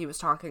about what he was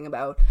talking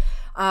about.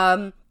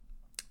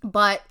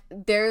 But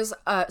there's,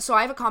 so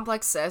I have a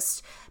complex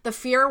cyst. The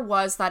fear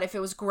was that if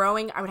it was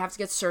growing, I would have to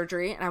get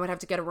surgery and I would have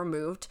to get it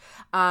removed.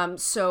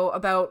 So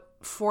about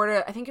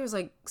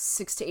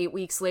 6 to 8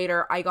 weeks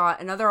later, I got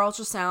another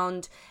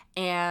ultrasound,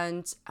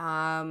 and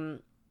I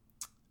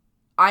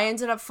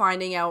ended up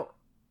finding out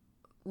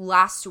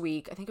last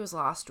week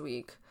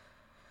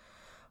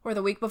or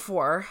the week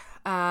before,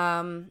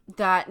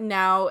 that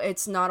now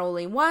it's not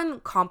only one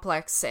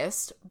complex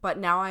cyst, but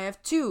now I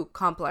have two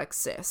complex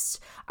cysts.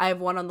 I have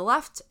one on the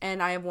left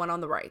and I have one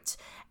on the right.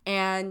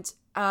 And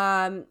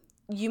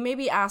you may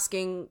be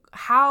asking,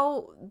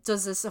 how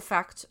does this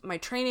affect my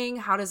training?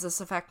 How does this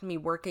affect me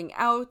working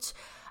out?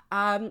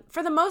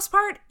 For the most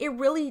part, it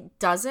really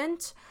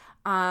doesn't.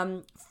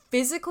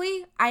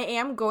 Physically, I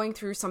am going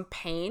through some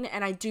pain,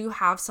 and I do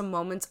have some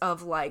moments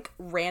of like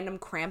random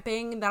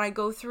cramping that I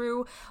go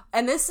through.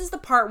 And this is the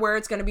part where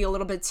it's going to be a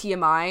little bit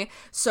TMI.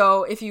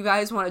 So if you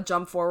guys want to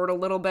jump forward a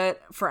little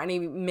bit, for any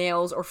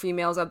males or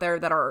females out there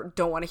that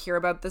don't want to hear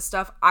about this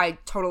stuff, I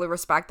totally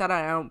respect that.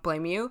 I don't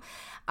blame you.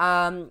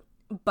 Yeah,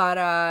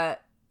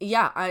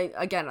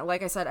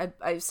 like I said,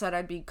 I said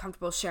I'd be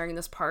comfortable sharing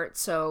this part.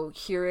 So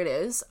here it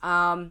is.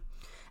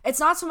 It's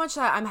not so much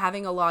that I'm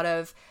having a lot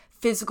of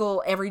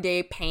physical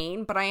everyday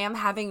pain, but I am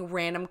having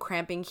random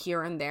cramping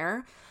here and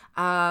there.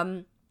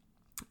 And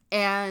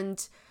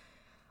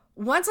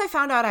once I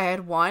found out I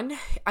had one,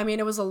 I mean,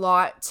 it was a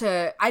lot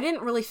I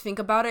didn't really think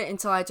about it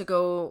until I had to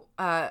go,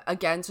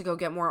 again, to go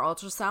get more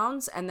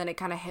ultrasounds. And then it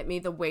kind of hit me,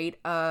 the weight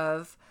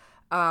of,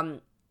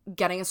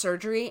 getting a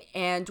surgery.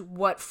 And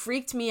what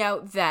freaked me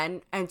out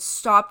then and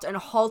stopped and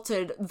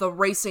halted the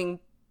racing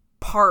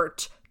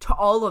part to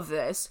all of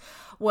this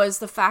was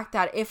the fact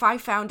that if I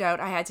found out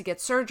I had to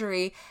get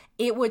surgery,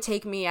 it would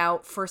take me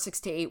out for 6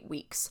 to 8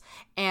 weeks.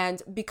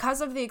 And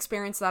because of the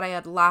experience that I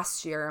had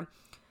last year,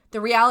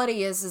 the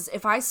reality is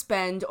if I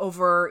spend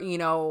over,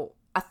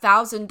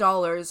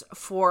 $1,000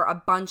 for a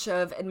bunch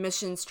of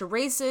admissions to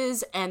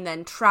races and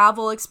then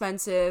travel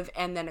expensive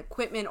and then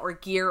equipment or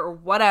gear or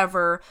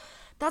whatever,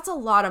 that's a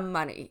lot of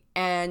money.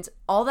 And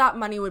all that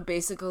money would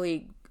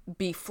basically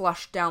be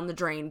flushed down the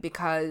drain,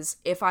 because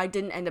if I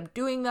didn't end up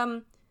doing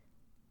them,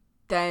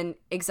 then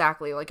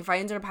exactly, like if I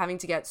ended up having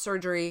to get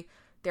surgery,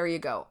 there you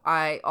go.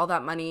 All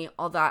that money,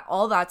 all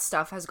that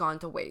stuff has gone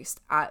to waste,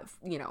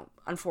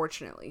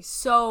 unfortunately.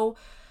 So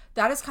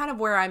that is kind of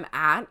where I'm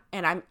at,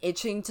 and I'm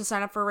itching to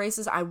sign up for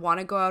races. I want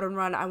to go out and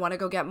run. I want to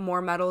go get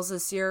more medals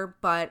this year,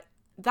 but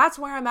that's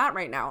where I'm at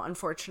right now,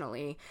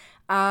 unfortunately.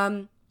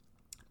 The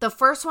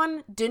first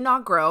one did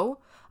not grow.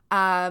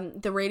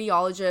 The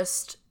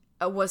radiologist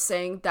was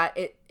saying that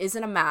it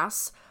isn't a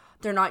mass.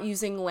 They're not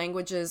using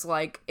languages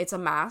like it's a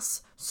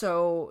mass.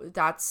 So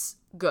that's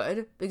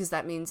good, because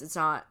that means it's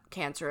not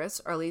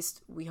cancerous, or at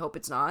least we hope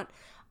it's not.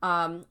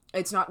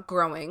 It's not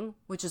growing,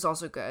 which is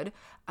also good.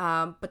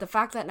 But the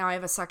fact that now I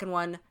have a second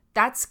one,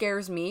 that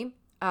scares me.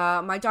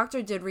 My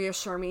doctor did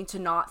reassure me to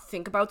not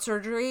think about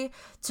surgery,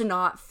 to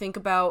not think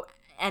about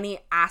any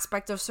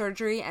aspect of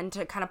surgery, and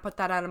to kind of put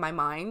that out of my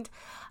mind.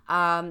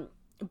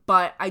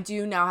 But I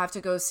do now have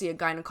to go see a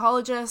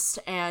gynecologist,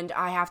 and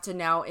I have to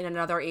now, in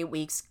another 8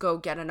 weeks, go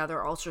get another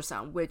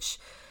ultrasound, which,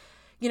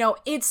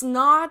 it's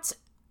not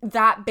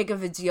that big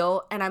of a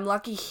deal. And I'm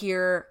lucky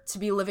here to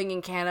be living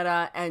in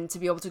Canada and to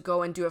be able to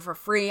go and do it for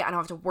free. I don't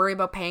have to worry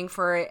about paying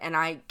for it. And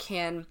I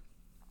can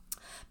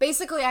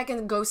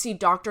go see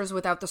doctors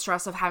without the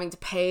stress of having to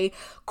pay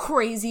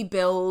crazy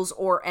bills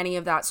or any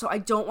of that. So I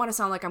don't want to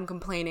sound like I'm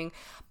complaining,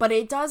 but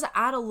it does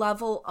add a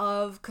level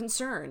of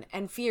concern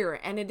and fear,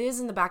 and it is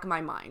in the back of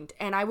my mind.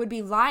 And I would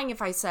be lying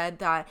if I said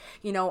that,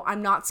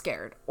 I'm not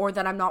scared or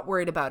that I'm not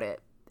worried about it.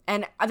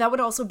 And that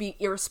would also be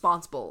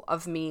irresponsible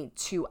of me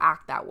to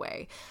act that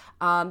way,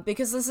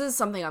 because this is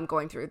something I'm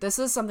going through. This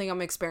is something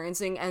I'm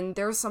experiencing, and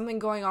there's something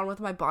going on with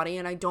my body,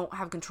 and I don't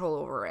have control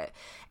over it.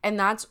 And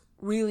that's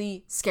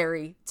really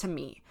scary to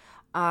me.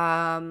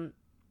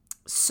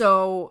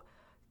 So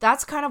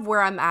that's kind of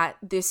where I'm at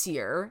this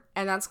year,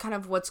 and that's kind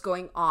of what's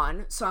going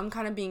on. So I'm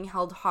kind of being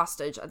held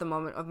hostage at the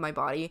moment of my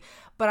body,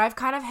 but I've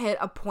kind of hit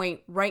a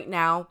point right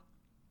now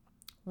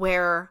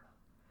where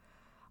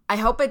I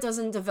hope it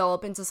doesn't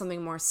develop into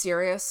something more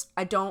serious.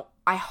 I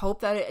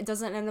hope that it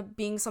doesn't end up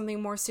being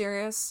something more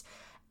serious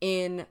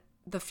in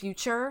the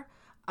future.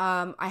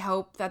 I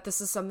hope that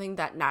this is something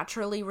that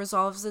naturally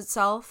resolves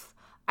itself.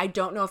 I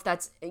don't know if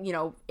that's,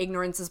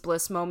 ignorance is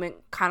bliss moment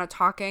kind of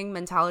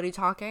mentality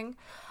talking.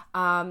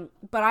 But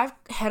I've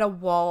hit a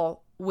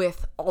wall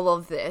with all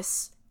of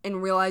this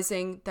and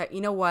realizing that,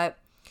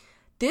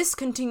 this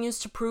continues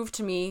to prove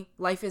to me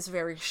life is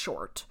very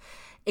short.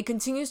 It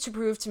continues to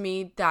prove to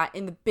me that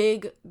in the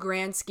big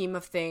grand scheme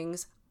of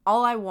things,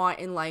 all I want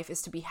in life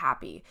is to be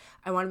happy.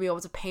 I want to be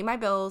able to pay my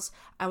bills.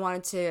 I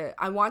want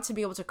to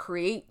be able to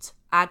create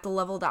at the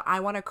level that I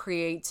want to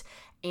create,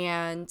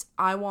 and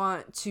I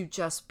want to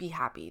just be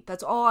happy.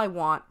 That's all I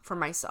want for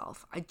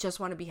myself. I just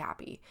want to be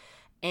happy.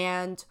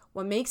 And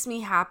what makes me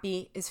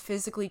happy is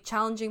physically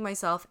challenging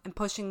myself and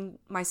pushing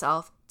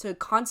myself to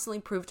constantly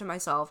prove to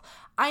myself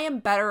I am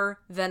better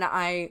than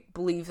I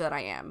believe that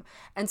I am.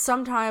 And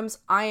sometimes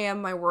I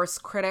am my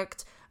worst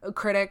critic.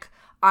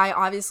 I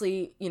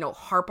obviously,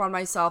 harp on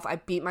myself. I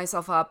beat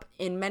myself up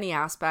in many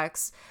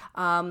aspects.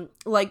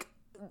 Like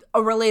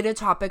a related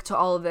topic to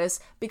all of this,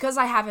 because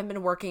I haven't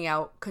been working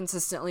out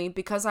consistently,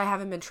 because I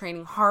haven't been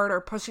training hard or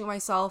pushing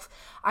myself,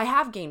 I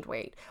have gained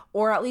weight,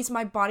 or at least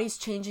my body's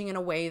changing in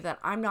a way that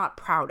I'm not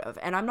proud of,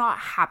 and I'm not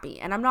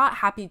happy, and I'm not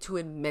happy to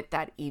admit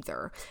that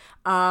either.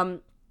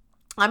 I'm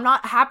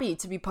not happy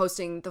to be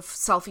posting the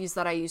selfies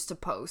that I used to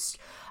post.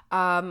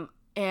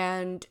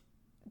 And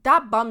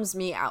that bums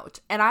me out,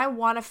 and I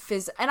want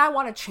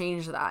to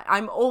change that.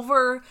 I'm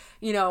over,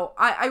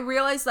 I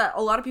realize that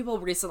a lot of people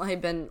recently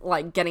have been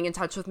like getting in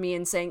touch with me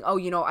and saying, oh,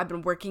 I've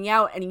been working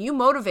out and you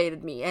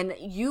motivated me and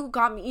you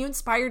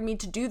inspired me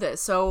to do this.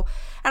 So,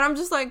 and I'm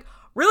just like,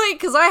 really?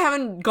 Cause I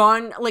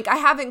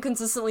haven't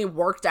consistently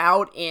worked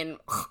out in,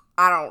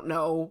 I don't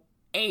know,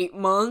 8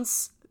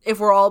 months. If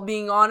we're all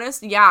being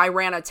honest. Yeah, I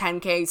ran a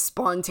 10K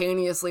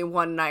spontaneously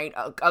one night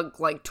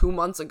like 2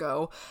 months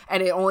ago,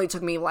 and it only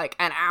took me like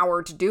an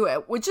hour to do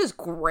it, which is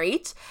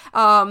great.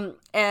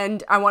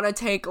 And I want to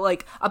take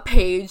like a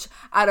page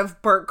out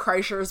of Bert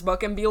Kreischer's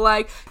book and be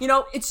like,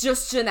 it's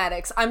just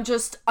genetics. I'm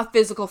just a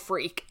physical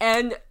freak.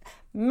 And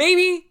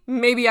maybe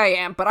I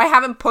am, but I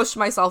haven't pushed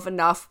myself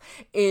enough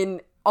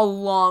in a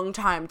long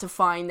time to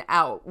find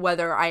out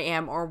whether I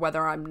am or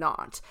whether I'm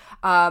not.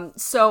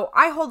 So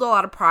I hold a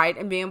lot of pride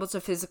in being able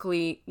to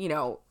physically,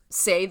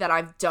 say that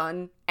I've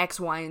done X,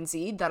 Y, and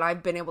Z, that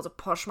I've been able to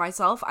push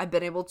myself. I've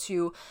been able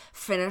to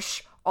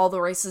finish all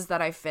the races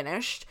that I've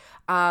finished.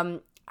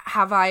 Have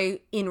I,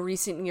 in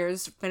recent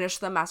years,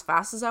 finished them as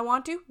fast as I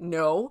want to?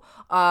 No.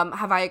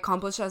 Have I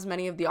accomplished as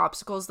many of the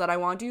obstacles that I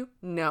want to?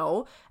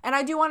 No. And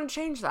I do want to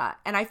change that.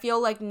 And I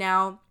feel like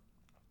now,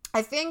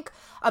 I think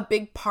a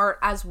big part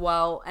as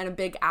well, and a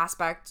big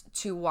aspect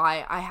to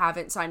why I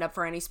haven't signed up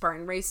for any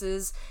Spartan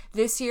races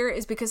this year,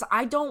 is because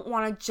I don't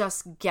want to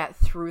just get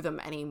through them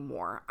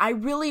anymore. I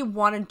really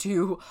want to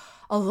do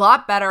a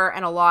lot better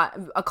and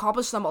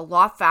accomplish them a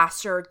lot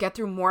faster, get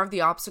through more of the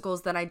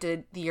obstacles than I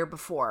did the year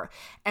before.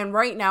 And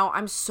right now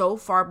I'm so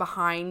far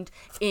behind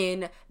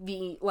in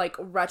the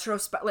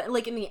retrospect,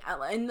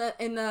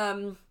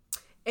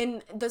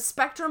 in the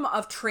spectrum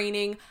of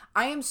training.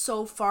 I am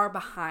so far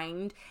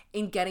behind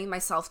in getting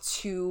myself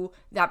to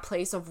that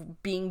place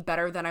of being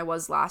better than I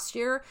was last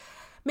year.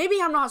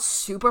 Maybe I'm not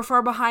super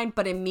far behind,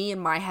 but in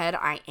my head,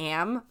 I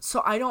am.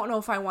 So I don't know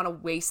if I want to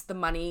waste the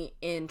money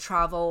in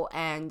travel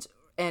and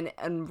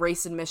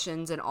race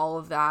admissions and all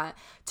of that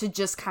to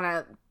just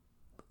kind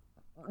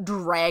of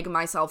drag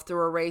myself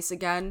through a race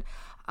again.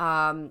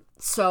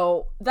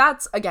 So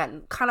that's,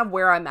 again, kind of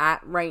where I'm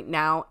at right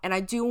now. And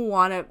I do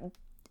want to...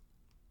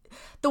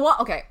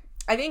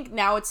 I think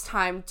now it's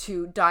time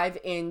to dive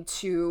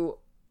into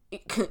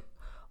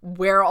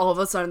where all of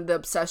a sudden the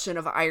obsession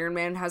of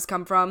Ironman has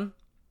come from.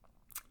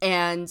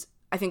 And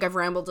I think I've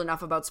rambled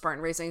enough about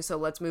Spartan racing, so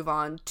let's move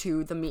on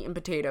to the meat and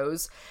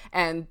potatoes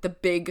and the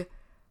big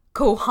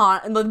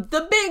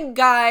the big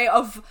guy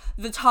of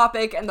the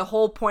topic and the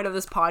whole point of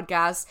this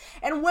podcast,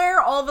 and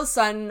where all of a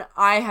sudden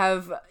I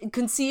have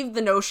conceived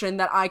the notion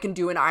that I can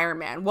do an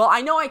Ironman. Well,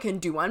 I know I can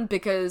do one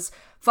because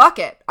fuck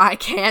it, I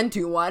can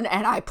do one,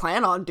 and I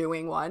plan on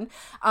doing one.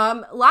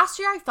 Last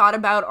year I thought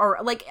about,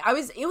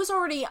 it was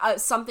already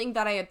something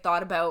that I had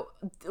thought about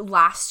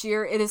last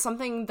year. It is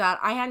something that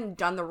I hadn't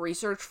done the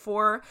research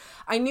for.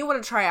 I knew what a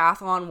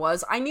triathlon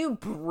was. I knew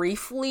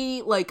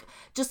briefly,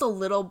 just a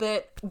little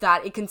bit,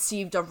 that it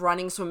conceived of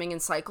running, swimming,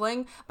 and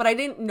cycling, but I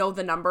didn't know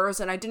the numbers,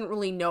 and I didn't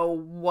really know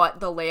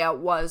what the layout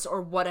was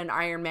or what an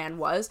Ironman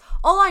was.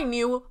 All I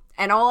knew,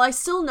 and all I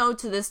still know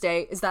to this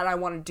day, is that I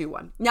want to do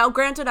one. Now,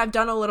 granted, I've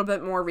done a little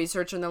bit more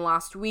research in the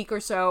last week or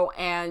so,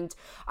 and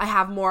I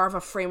have more of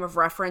a frame of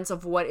reference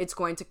of what it's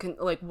going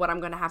to, what I'm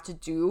going to have to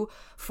do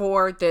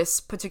for this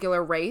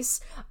particular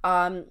race.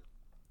 And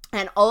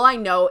all I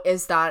know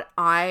is that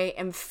I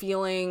am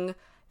feeling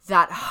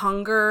that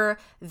hunger,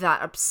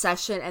 that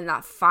obsession, and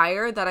that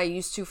fire that I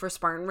used to for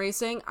Spartan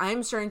racing.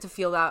 I'm starting to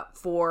feel that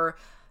for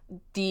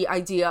the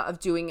idea of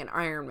doing an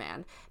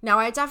Ironman. Now,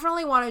 I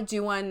definitely want to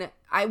do one.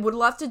 I would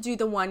love to do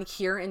the one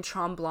here in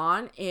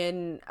Tremblant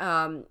in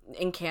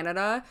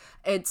Canada.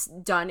 It's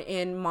done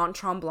in Mont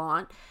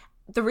Tremblant.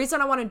 The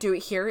reason I want to do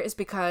it here is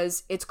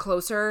because it's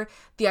closer.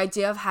 The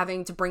idea of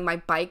having to bring my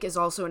bike is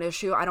also an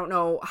issue. I don't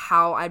know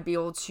how I'd be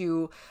able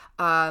to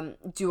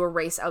do a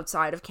race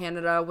outside of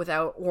Canada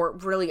without, or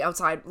really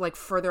outside,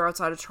 further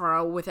outside of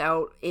Toronto,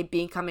 without it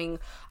becoming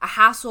a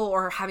hassle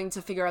or having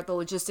to figure out the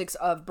logistics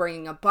of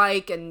bringing a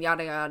bike and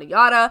yada, yada,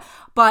 yada.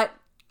 But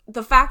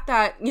the fact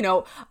that,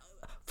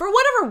 for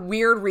whatever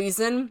weird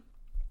reason,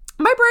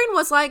 my brain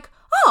was like,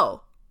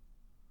 oh,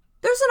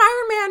 there's an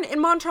Ironman in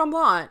Mont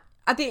Tremblant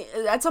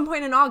at some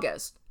point in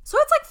August. So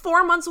it's like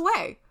 4 months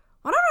away.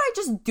 Why don't I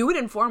just do it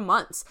in 4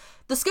 months?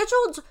 The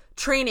schedule for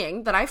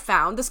training that I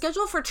found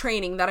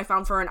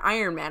for an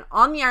Ironman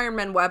on the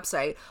Ironman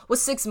website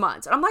was 6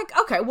 months. And I'm like,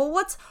 okay, well,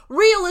 what's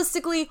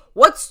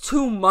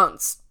 2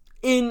 months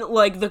in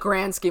like the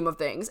grand scheme of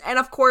things? And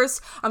of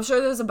course, I'm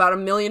sure there's about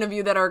 1 million of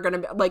you that are going to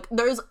be like,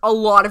 there's a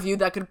lot of you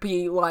that could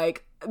be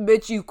like,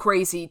 bitch, you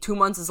crazy. 2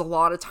 months is a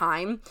lot of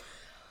time,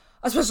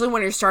 especially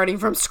when you're starting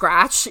from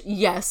scratch.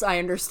 Yes, I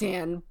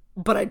understand,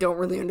 but I don't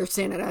really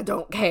understand and I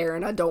don't care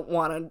and I don't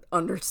want to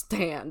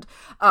understand.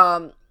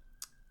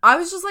 I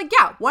was just like,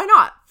 yeah, why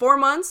not? 4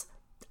 months,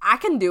 I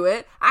can do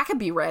it. I can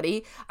be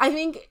ready. I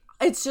think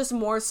it's just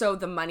more so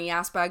the money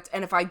aspect.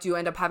 And if I do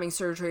end up having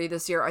surgery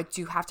this year, I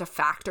do have to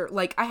factor,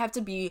 like, if I have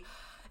to be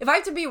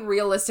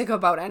realistic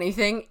about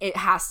anything, it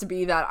has to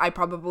be that I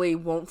probably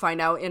won't find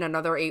out in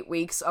another 8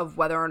 weeks of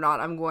whether or not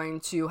I'm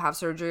going to have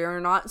surgery or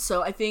not.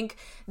 So I think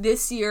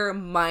this year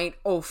might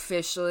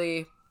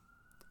unofficially,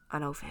 I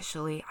don't want to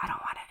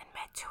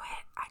admit to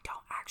it. I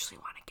don't actually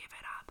want to give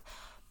it up.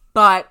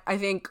 But I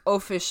think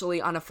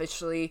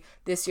unofficially,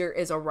 this year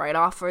is a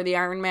write-off for the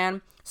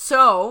Ironman.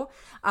 So,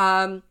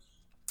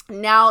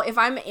 now, if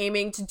I'm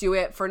aiming to do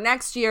it for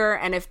next year,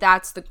 and if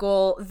that's the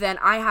goal, then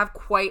I have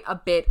quite a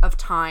bit of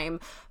time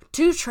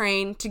to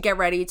train, to get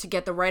ready, to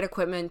get the right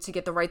equipment, to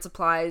get the right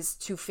supplies,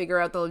 to figure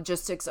out the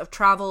logistics of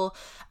travel.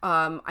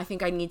 I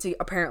think I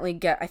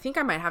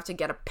might have to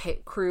get a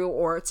pit crew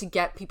or to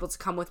get people to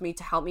come with me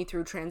to help me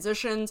through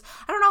transitions.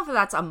 I don't know if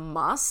that's a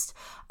must.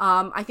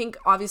 I think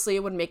obviously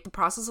it would make the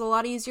process a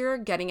lot easier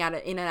getting in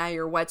and out of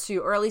your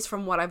wetsuit, or at least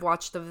from what I've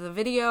watched of the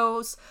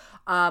videos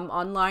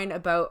online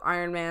about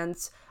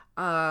Ironmans.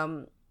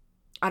 I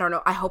don't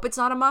know. I hope it's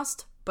not a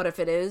must, but if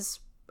it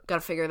is,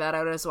 gotta figure that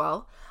out as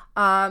well.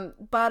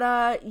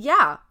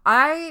 Yeah,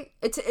 I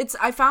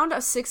found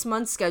a 6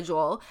 month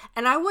schedule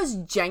and I was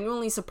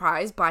genuinely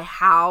surprised by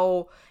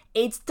how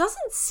it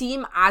doesn't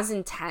seem as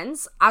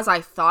intense as I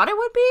thought it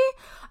would be.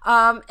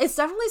 It's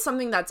definitely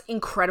something that's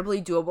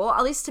incredibly doable,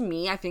 at least to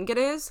me, I think it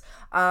is.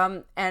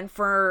 And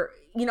for,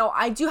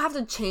 I do have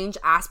to change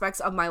aspects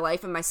of my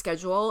life and my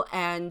schedule,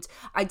 and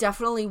I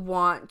definitely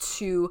want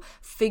to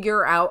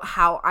figure out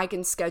how I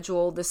can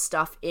schedule this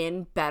stuff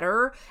in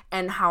better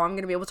and how I'm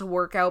going to be able to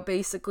work out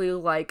basically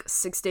like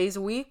 6 days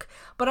a week.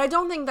 But I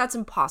don't think that's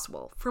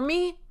impossible. For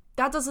me,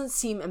 that doesn't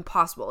seem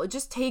impossible. It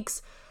just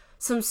takes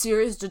some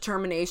serious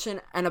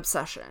determination and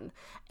obsession.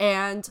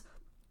 And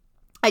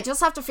I just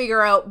have to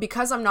figure out,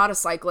 because I'm not a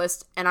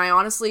cyclist, and I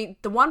honestly,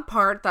 the one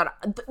part that,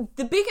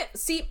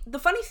 the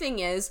funny thing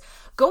is,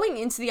 going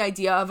into the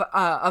idea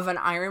of an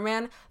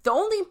Ironman, the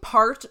only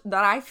part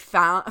that I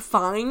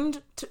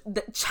find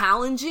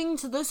challenging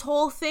to this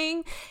whole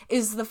thing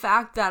is the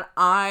fact that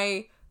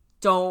I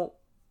don't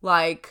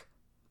like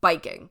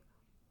biking.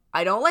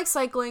 I don't like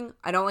cycling.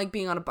 I don't like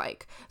being on a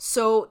bike.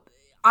 So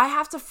I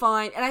have to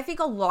find, and I think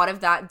a lot of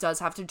that does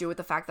have to do with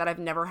the fact that I've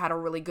never had a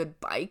really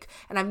good bike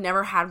and I've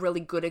never had really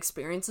good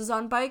experiences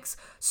on bikes.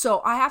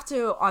 So I have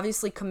to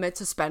obviously commit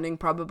to spending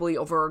probably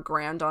over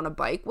 $1,000 on a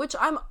bike, which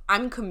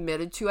I'm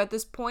committed to at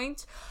this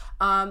point.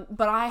 But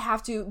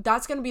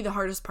that's going to be the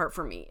hardest part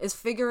for me, is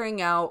figuring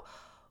out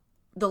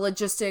the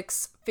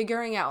logistics,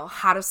 figuring out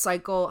how to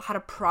cycle, how to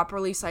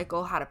properly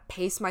cycle, how to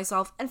pace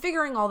myself, and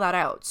figuring all that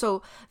out.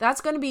 So that's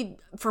going to be,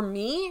 for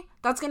me,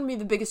 that's going to be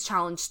the biggest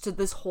challenge to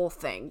this whole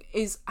thing,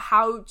 is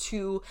how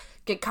to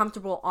get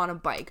comfortable on a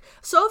bike.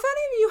 So if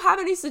any of you have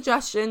any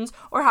suggestions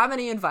or have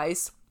any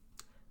advice,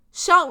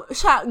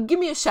 give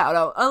me a shout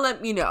out and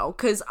let me know,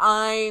 because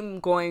I'm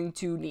going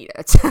to need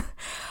it.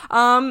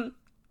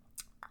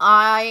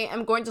 I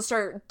am going to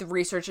start the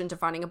research into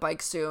finding a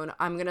bike soon.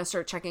 I'm going to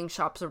start checking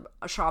shops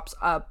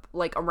up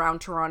like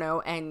around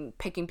Toronto and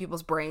picking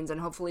people's brains and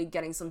hopefully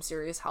getting some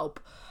serious help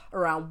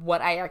around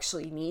what I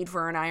actually need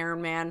for an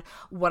Ironman,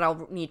 what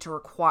I'll need to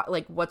require,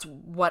 like what's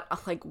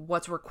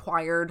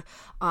required,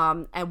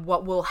 and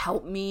what will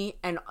help me,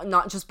 and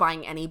not just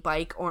buying any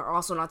bike, or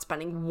also not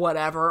spending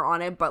whatever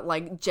on it, but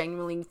like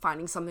genuinely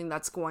finding something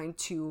that's going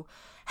to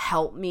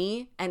help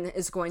me and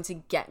is going to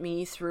get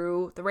me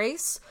through the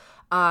race.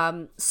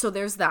 So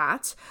there's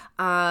that.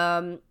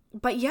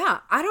 But yeah,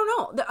 I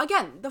don't know.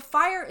 Again, the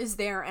fire is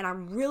there, and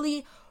I'm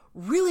really,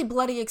 really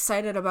bloody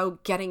excited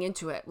about getting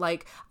into it.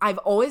 Like, I've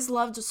always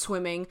loved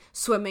swimming.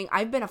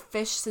 I've been a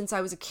fish since I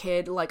was a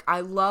kid. Like,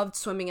 I loved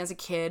swimming as a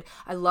kid.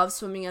 I love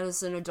swimming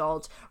as an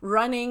adult.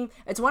 Running,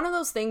 it's one of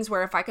those things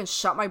where if I can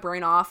shut my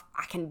brain off,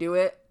 I can do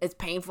it. It's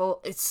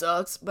painful, it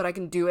sucks, but I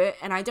can do it.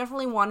 And I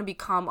definitely want to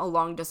become a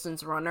long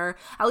distance runner,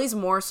 at least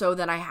more so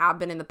than I have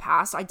been in the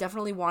past. I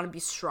definitely want to be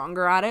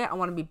stronger at it. I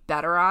want to be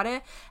better at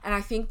it. And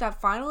I think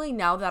that finally,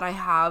 now that I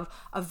have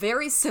a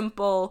very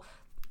simple,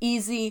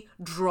 easy,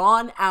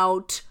 drawn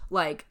out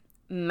like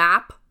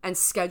map and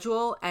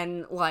schedule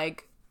and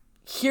like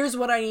here's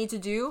what I need to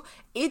do,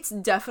 it's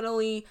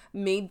definitely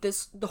made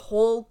the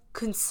whole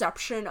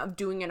conception of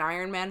doing an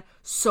Ironman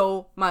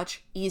so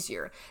much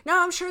easier.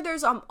 Now, I'm sure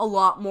there's a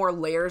lot more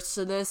layers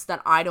to this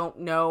that I don't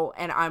know,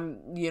 and I'm,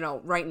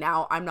 right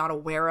now I'm not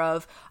aware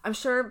of. I'm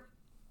sure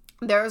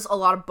there's a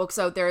lot of books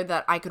out there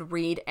that I could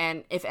read,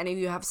 and if any of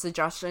you have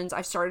suggestions,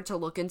 I've started to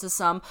look into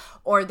some,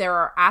 or there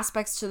are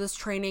aspects to this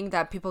training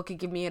that people could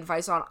give me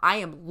advice on. I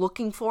am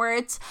looking for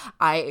it.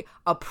 I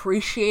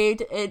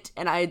appreciate it,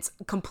 and it's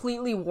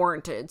completely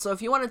warranted. So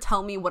if you want to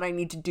tell me what I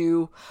need to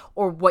do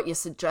or what you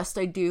suggest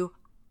I do,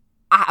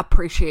 I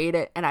appreciate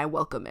it and I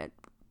welcome it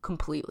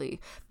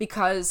completely,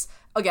 because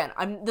again,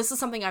 this is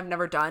something I've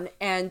never done,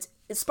 and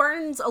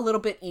Spartan's a little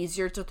bit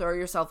easier to throw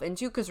yourself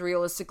into because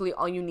realistically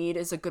all you need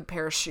is a good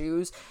pair of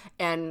shoes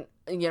and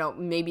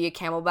maybe a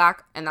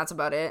Camelback, and that's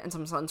about it, and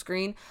some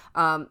sunscreen.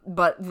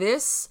 But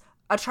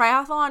a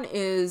triathlon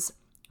is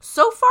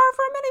so far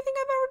from anything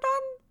I've ever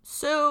done,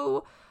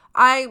 so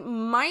I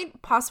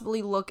might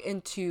possibly look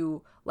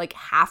into like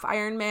half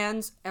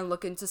Ironmans and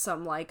look into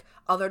some like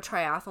other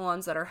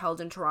triathlons that are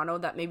held in Toronto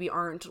that maybe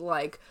aren't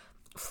like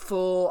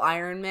full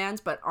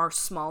Ironmans but are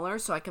smaller,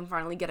 so I can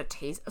finally get a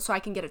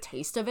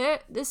taste of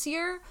it this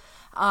year.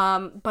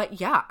 But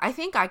yeah, I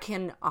think I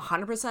can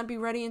 100% be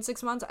ready in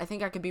 6 months. I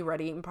think I could be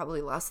ready in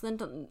probably less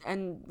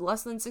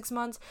than 6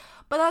 months,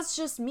 but that's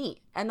just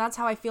me, and that's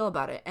how I feel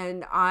about it,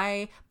 and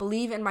I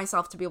believe in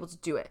myself to be able to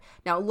do it.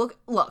 Now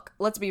look,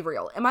 let's be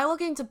real. Am I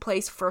looking to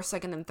place first,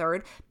 second, and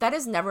third? That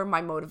is never my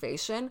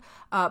motivation.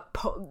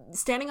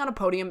 Standing on a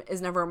podium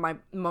is never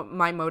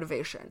my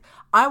motivation.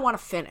 I want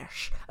to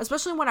finish,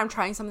 especially when I'm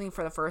trying something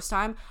for the first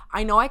time.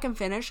 I know I can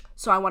finish,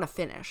 so I want to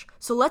finish.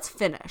 So let's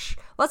finish.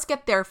 Let's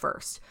get there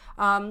first.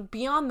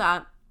 Beyond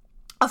that,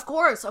 of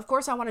course,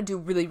 I want to do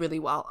really, really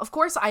well. Of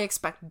course, I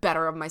expect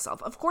better of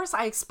myself. Of course,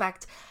 I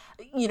expect,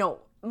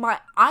 my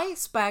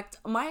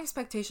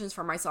expectations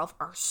for myself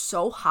are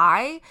so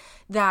high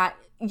that,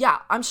 yeah,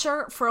 I'm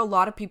sure for a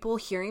lot of people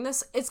hearing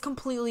this, it's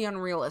completely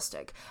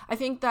unrealistic. I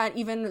think that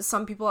even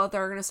some people out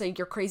there are going to say,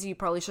 you're crazy, you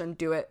probably shouldn't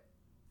do it.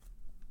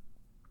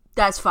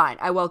 That's fine.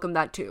 I welcome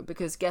that too,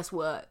 because guess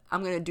what?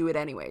 I'm going to do it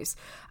anyways.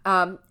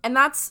 And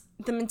that's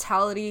the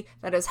mentality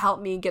that has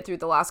helped me get through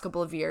the last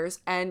couple of years.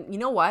 And you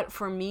know what?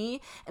 For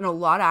me, in a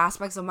lot of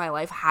aspects of my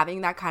life,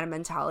 having that kind of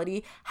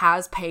mentality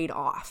has paid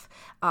off.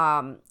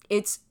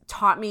 It's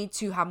taught me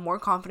to have more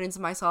confidence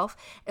in myself.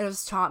 It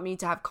has taught me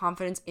to have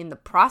confidence in the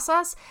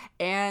process.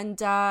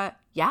 And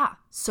yeah,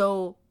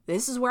 so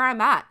this is where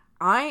I'm at.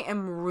 I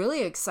am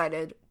really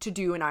excited to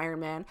do an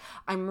Ironman.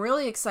 I'm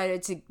really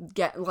excited to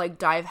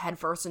dive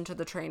headfirst into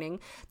the training.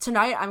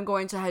 Tonight, I'm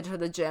going to head to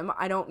the gym.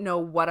 I don't know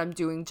what I'm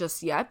doing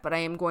just yet, but I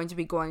am going to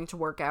be going to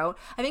work out.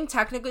 I think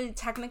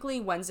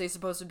technically Wednesday's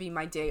supposed to be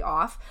my day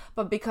off,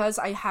 but because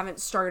I haven't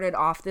started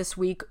off this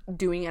week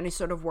doing any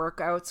sort of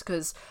workouts,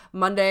 because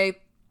Monday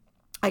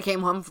I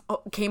came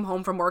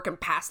home from work and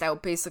passed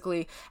out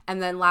basically.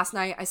 And then last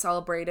night I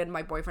celebrated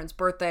my boyfriend's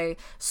birthday,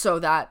 so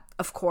that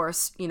of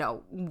course,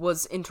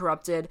 was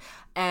interrupted.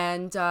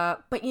 And,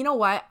 but you know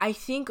what? I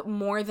think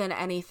more than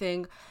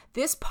anything,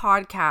 this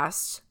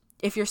podcast,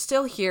 if you're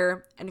still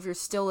here and if you're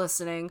still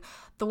listening,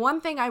 the one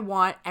thing I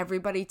want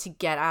everybody to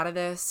get out of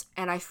this,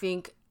 and I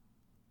think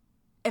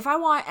if I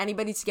want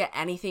anybody to get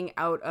anything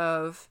out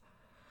of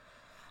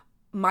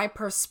my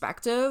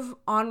perspective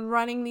on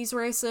running these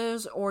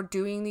races or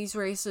doing these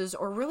races,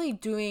 or really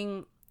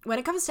doing, when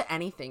it comes to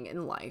anything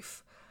in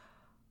life,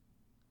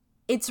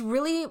 it's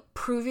really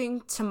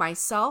proving to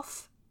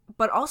myself,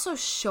 but also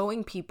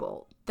showing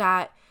people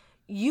that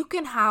you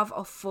can have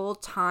a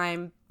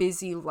full-time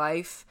busy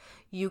life.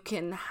 You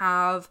can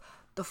have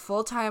the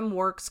full-time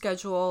work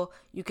schedule.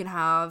 You can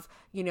have,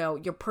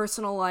 your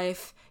personal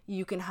life.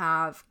 You can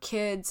have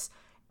kids.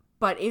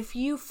 But if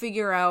you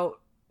figure out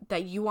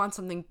that you want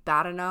something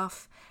bad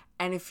enough,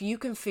 and if you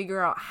can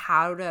figure out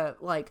how to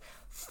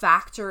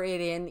factor it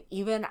in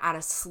even at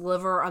a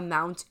sliver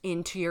amount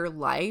into your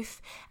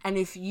life, and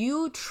if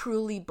you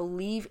truly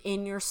believe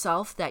in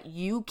yourself that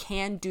you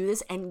can do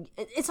this, and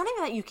it's not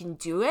even that you can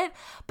do it,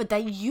 but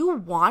that you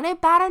want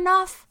it bad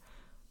enough,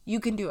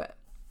 you can do it.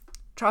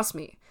 Trust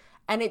me.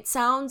 And it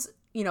sounds,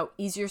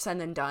 easier said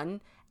than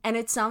done, and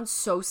it sounds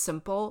so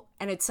simple,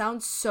 and it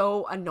sounds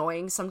so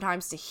annoying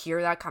sometimes to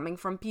hear that coming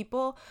from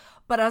people.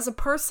 But as a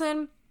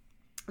person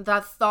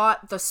that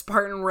thought the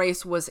Spartan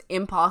race was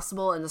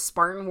impossible and the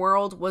Spartan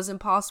world was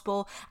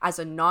impossible, as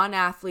a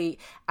non-athlete,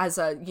 as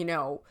a,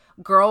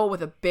 girl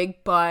with a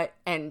big butt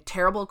and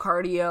terrible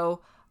cardio,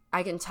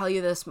 I can tell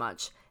you this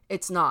much.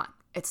 It's not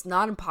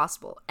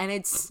impossible. And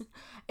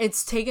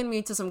it's taken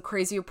me to some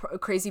crazy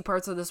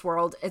parts of this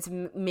world. It's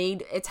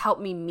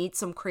helped me meet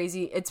some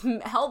crazy,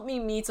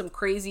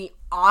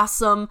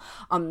 awesome,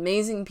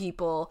 amazing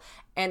people.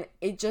 And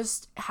it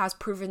just has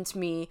proven to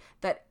me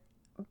that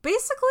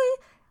basically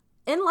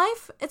in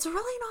life, it's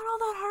really not all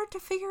that hard to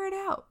figure it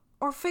out,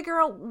 or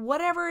figure out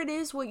whatever it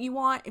is what you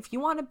want. If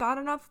you want it bad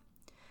enough,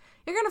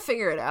 you're going to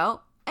figure it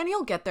out, and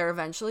you'll get there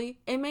eventually.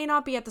 It may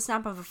not be at the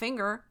snap of a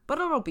finger, but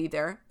it'll be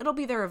there. It'll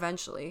be there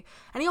eventually,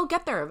 and you'll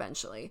get there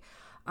eventually.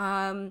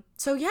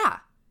 So yeah,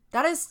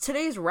 that is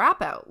today's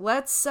wrap out.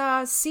 Let's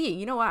see.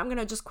 You know what? I'm going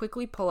to just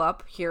quickly pull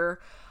up here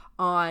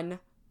on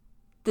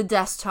the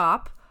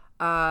desktop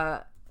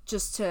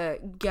just to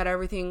get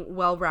everything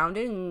well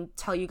rounded and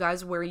tell you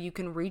guys where you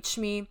can reach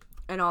me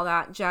and all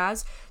that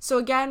jazz. So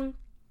again,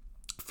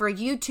 for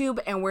YouTube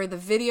and where the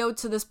video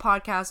to this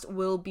podcast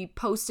will be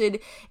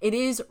posted, it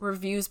is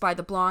Reviews by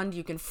the Blonde.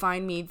 You can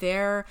find me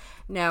there.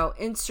 Now,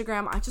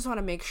 Instagram, I just want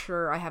to make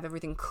sure I have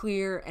everything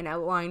clear and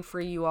outlined for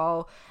you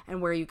all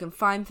and where you can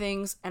find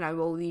things, and I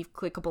will leave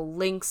clickable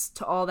links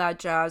to all that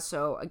jazz.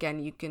 So again,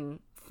 you can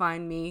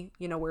find me,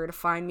 you know where to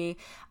find me.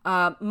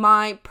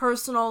 My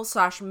personal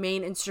 /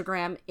 main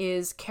Instagram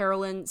is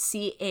Carolyn,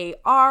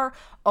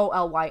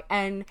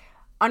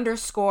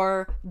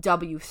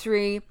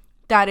 CAROLYN_W3.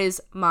 That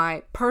is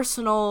my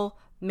personal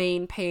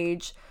main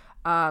page.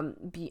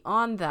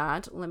 Beyond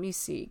that, let me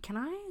see. Do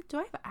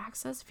I have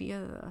access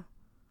via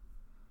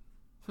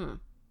the...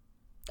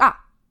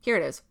 here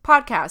it is.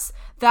 Podcast.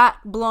 That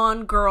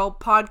Blonde Girl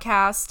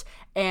Podcast.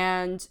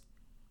 And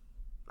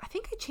I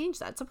think I changed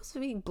that. It's supposed to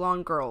be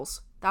Blonde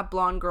Girls. That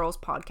Blonde Girls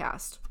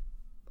Podcast.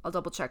 I'll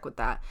double check with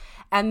that.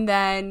 And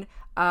then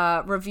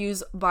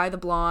Reviews by the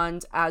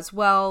Blonde as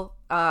well.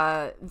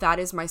 That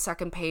is my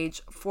second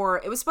page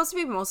it was supposed to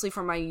be mostly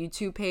for my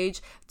YouTube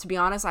page. To be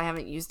honest, I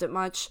haven't used it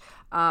much.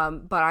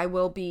 But I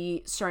will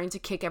be starting to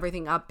kick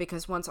everything up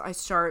because once I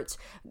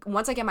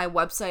get my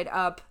website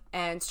up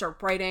and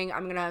start writing,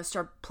 I'm going to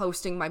start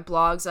posting my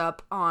blogs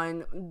up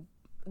on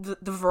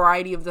the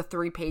variety of the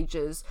 3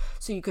 pages.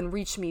 So you can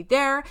reach me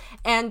there,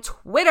 and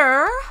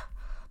Twitter,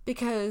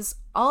 because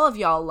all of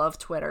y'all love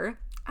Twitter.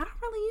 I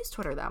don't really use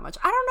Twitter that much.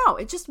 I don't know.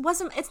 It's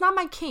not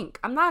my kink.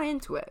 I'm not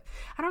into it.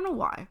 I don't know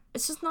why.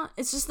 It's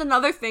just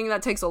another thing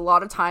that takes a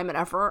lot of time and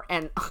effort,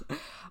 and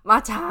my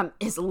time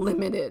is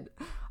limited.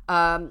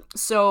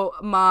 So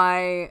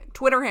my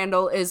Twitter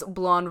handle is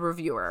Blonde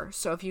Reviewer.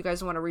 So if you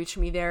guys want to reach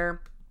me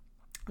there,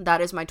 that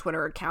is my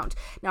Twitter account.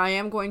 Now I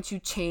am going to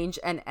change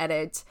and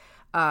edit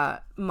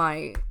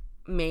my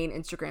main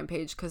Instagram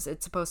page because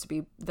it's supposed to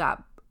be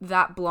that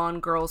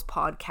Blonde Girls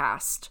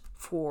Podcast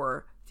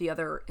for the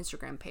other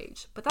Instagram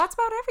page. But that's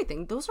about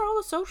everything. Those are all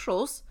the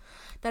socials.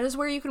 That is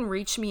where you can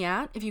reach me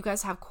at if you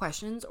guys have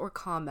questions or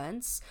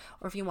comments,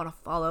 or if you want to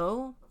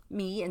follow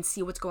me and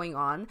see what's going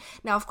on.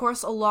 Now, of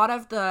course, a lot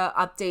of the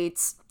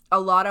updates, a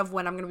lot of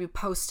when I'm going to be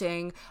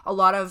posting, I'm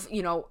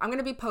going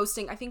to be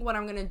posting, I think what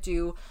I'm going to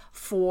do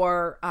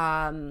for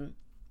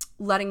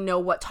letting know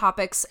what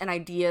topics and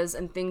ideas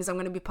and things I'm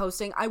going to be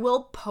posting, I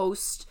will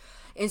post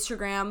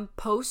Instagram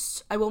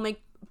posts. I will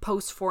make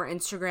post for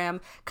Instagram,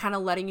 kind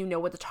of letting you know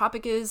what the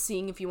topic is,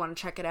 seeing if you want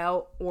to check it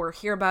out or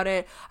hear about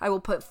it. I will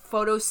put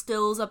photo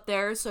stills up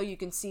there so you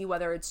can see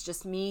whether it's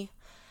just me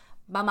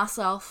by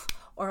myself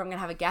or I'm gonna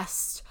have a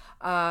guest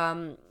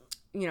joining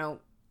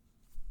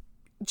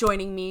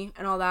me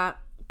and all that.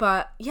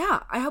 But yeah,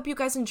 I hope you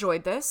guys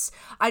enjoyed this.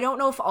 I don't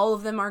know if all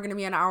of them are gonna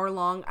be an hour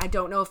long. I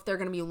don't know if they're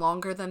gonna be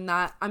longer than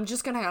that. I'm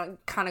just gonna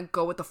kind of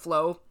go with the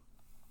flow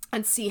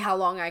and see how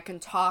long I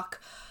can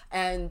talk,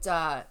 and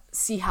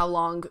see how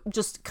long,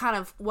 just kind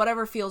of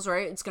whatever feels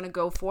right, it's going to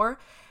go for.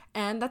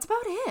 And that's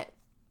about it.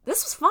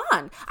 This was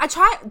fun.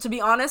 To be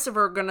honest, if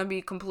we're going to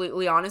be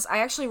completely honest, I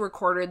actually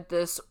recorded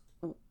this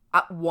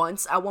at one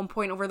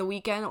point over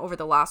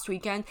the last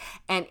weekend,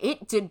 and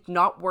it did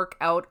not work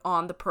out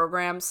on the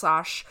program /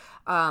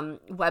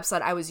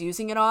 website I was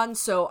using it on,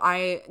 so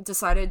I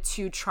decided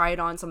to try it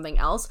on something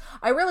else.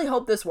 I really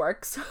hope this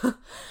works,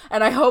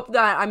 and I hope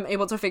that I'm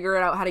able to figure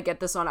out how to get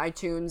this on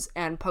iTunes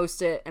and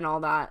post it and all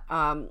that.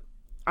 I'm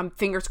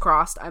fingers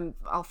crossed.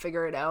 I'll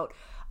figure it out.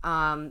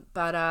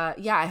 But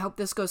yeah, I hope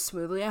this goes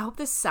smoothly. I hope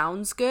this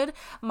sounds good.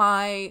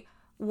 My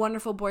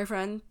wonderful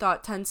boyfriend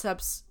thought 10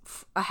 steps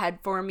ahead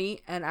for me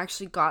and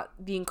actually got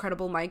the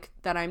incredible mic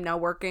that I'm now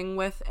working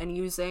with and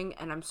using,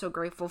 and I'm so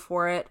grateful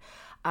for it.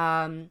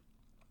 But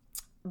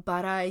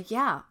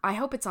yeah, I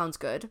hope it sounds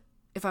good.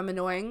 If I'm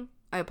annoying,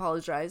 I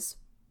apologize.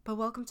 But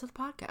welcome to the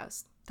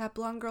podcast, That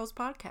Blonde Girls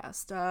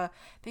Podcast.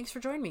 Thanks for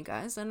joining me,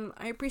 guys, and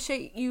I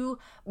appreciate you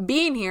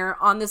being here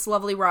on this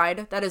lovely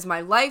ride that is my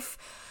life,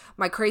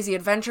 my crazy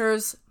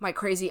adventures, my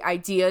crazy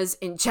ideas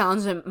in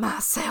challenging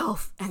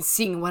myself and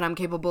seeing what I'm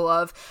capable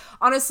of.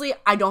 Honestly,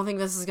 I don't think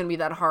this is going to be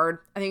that hard.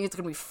 I think it's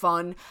going to be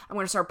fun. I'm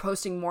going to start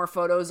posting more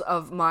photos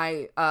of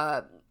my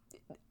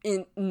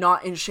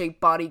not in shape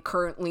body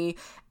currently,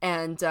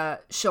 and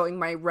showing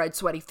my red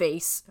sweaty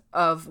face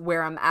of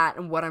where I'm at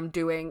and what I'm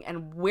doing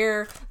and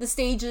where the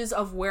stages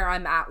of where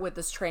I'm at with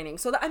this training.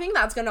 So I think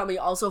that's gonna be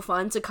also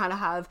fun to kind of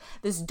have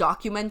this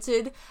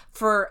documented.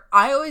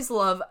 I always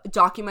love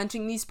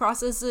documenting these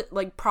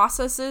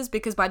processes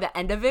because by the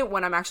end of it,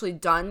 when I'm actually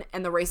done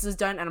and the race is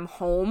done and I'm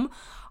home,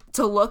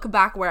 to look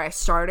back where I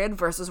started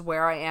versus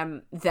where I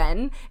am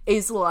then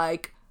is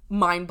like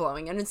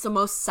mind-blowing, and it's the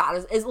most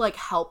satisfying. It like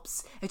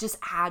helps, it just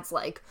adds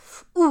like,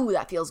 ooh,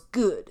 that feels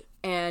good,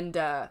 And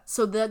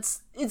so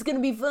it's gonna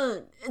be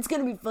fun. It's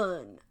gonna be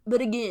fun.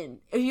 But again,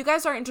 if you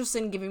guys are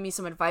interested in giving me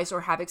some advice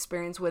or have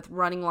experience with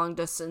running long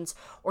distance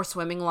or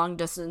swimming long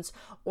distance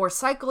or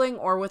cycling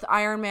or with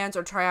Ironmans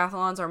or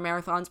triathlons or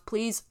marathons,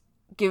 please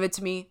give it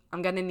to me.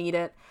 I'm gonna need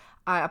it.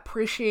 I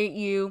appreciate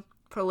you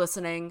for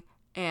listening,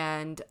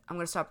 and I'm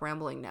gonna stop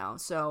rambling now.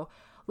 So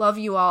love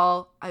you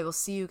all. I will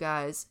see you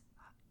guys,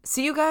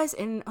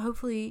 and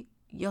hopefully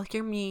you'll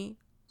hear me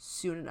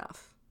soon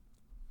enough.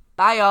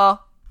 Bye,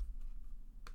 y'all.